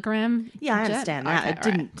Gorillagram? Yeah, I understand that.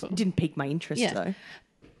 Okay, it didn't pique my interest though.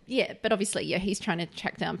 Yeah, but obviously, he's trying to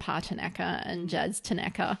track down Pa Tanaka, and Jazz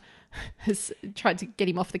Tanaka has tried to get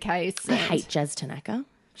him off the case. I hate Jazz Tanaka.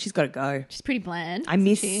 She's got to go. She's pretty bland. I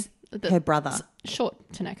miss her brother. Short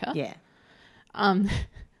Tanaka. Yeah.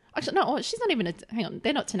 Actually, no, she's not even hang on,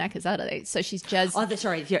 they're not Tanakas, are they? So she's Jazz... Oh,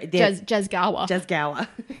 sorry. Jazz Gawa. Jazz Gawa.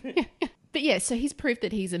 But yeah, so he's proved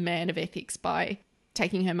that he's a man of ethics by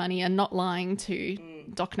taking her money and not lying to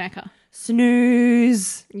Doc Naka.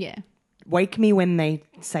 Snooze. Yeah. Wake me when they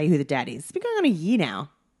say who the dad is. It's been going on a year now.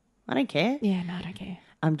 I don't care. Yeah, no, I don't care.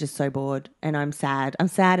 I'm just so bored and I'm sad. I'm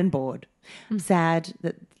sad and bored. I'm sad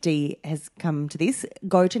that Dee has come to this.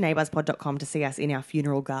 Go to neighbourspod.com to see us in our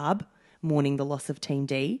funeral garb, mourning the loss of Team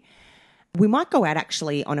D. We might go out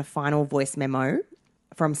actually on a final voice memo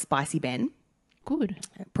from Spicy Ben. Good.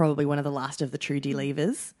 Probably one of the last of the true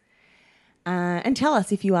Deleavers. And tell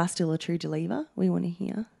us if you are still a true Deleaver. We want to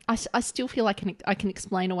hear. I still feel like I can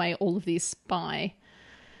explain away all of this by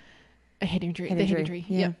a head injury. The head injury.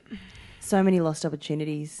 Yeah. Yep. So many lost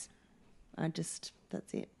opportunities. That's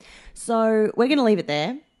it. So we're going to leave it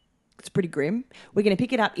there. It's pretty grim. We're going to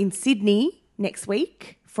pick it up in Sydney next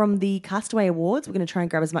week from the Castaway Awards. We're going to try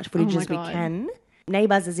and grab as much footage as we can.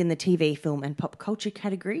 Neighbours is in the TV, film and pop culture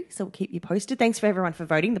category, so we'll keep you posted. Thanks for everyone for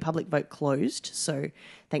voting. The public vote closed, so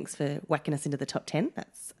thanks for whacking us into the top 10.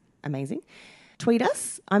 That's amazing. Tweet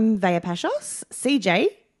us. I'm Vaya Pashos. CJ,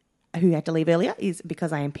 who had to leave earlier, is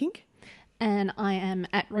Because I Am Pink. And I am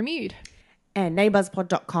at Remude. And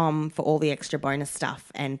neighbourspod.com for all the extra bonus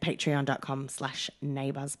stuff and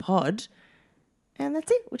patreon.com/neighbourspod. And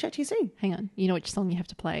that's it. We'll chat to you soon. Hang on. You know which song you have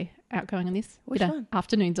to play outgoing on this? Which one?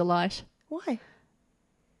 Afternoon Delight. Why?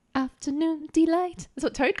 Afternoon Delight. That's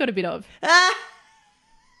what Toad got a bit of.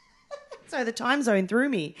 So the time zone threw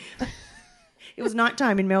me. It was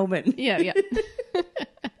nighttime in Melbourne. Yeah.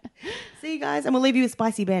 See you guys. And we'll leave you with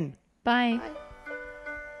Spicy Ben. Bye.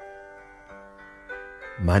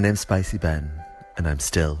 My name's Spicy Ben, and I'm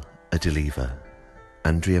still a Deleaver.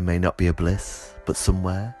 Andrea may not be a bliss, but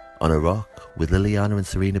somewhere on a rock with Liliana and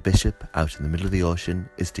Serena Bishop out in the middle of the ocean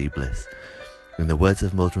is Dee Bliss. In the words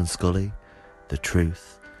of Mulder and Scully, the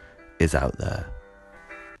truth is out there.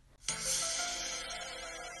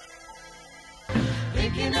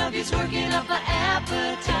 Thinking of you's working up an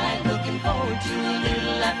appetite. Looking forward to a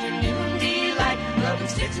little afternoon delight. Rubbing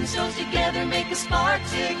sticks and stones together make the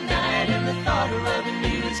sparks ignite. And the thought of rubbing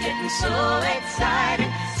dudes getting so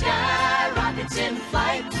exciting. Sky rockets in flight.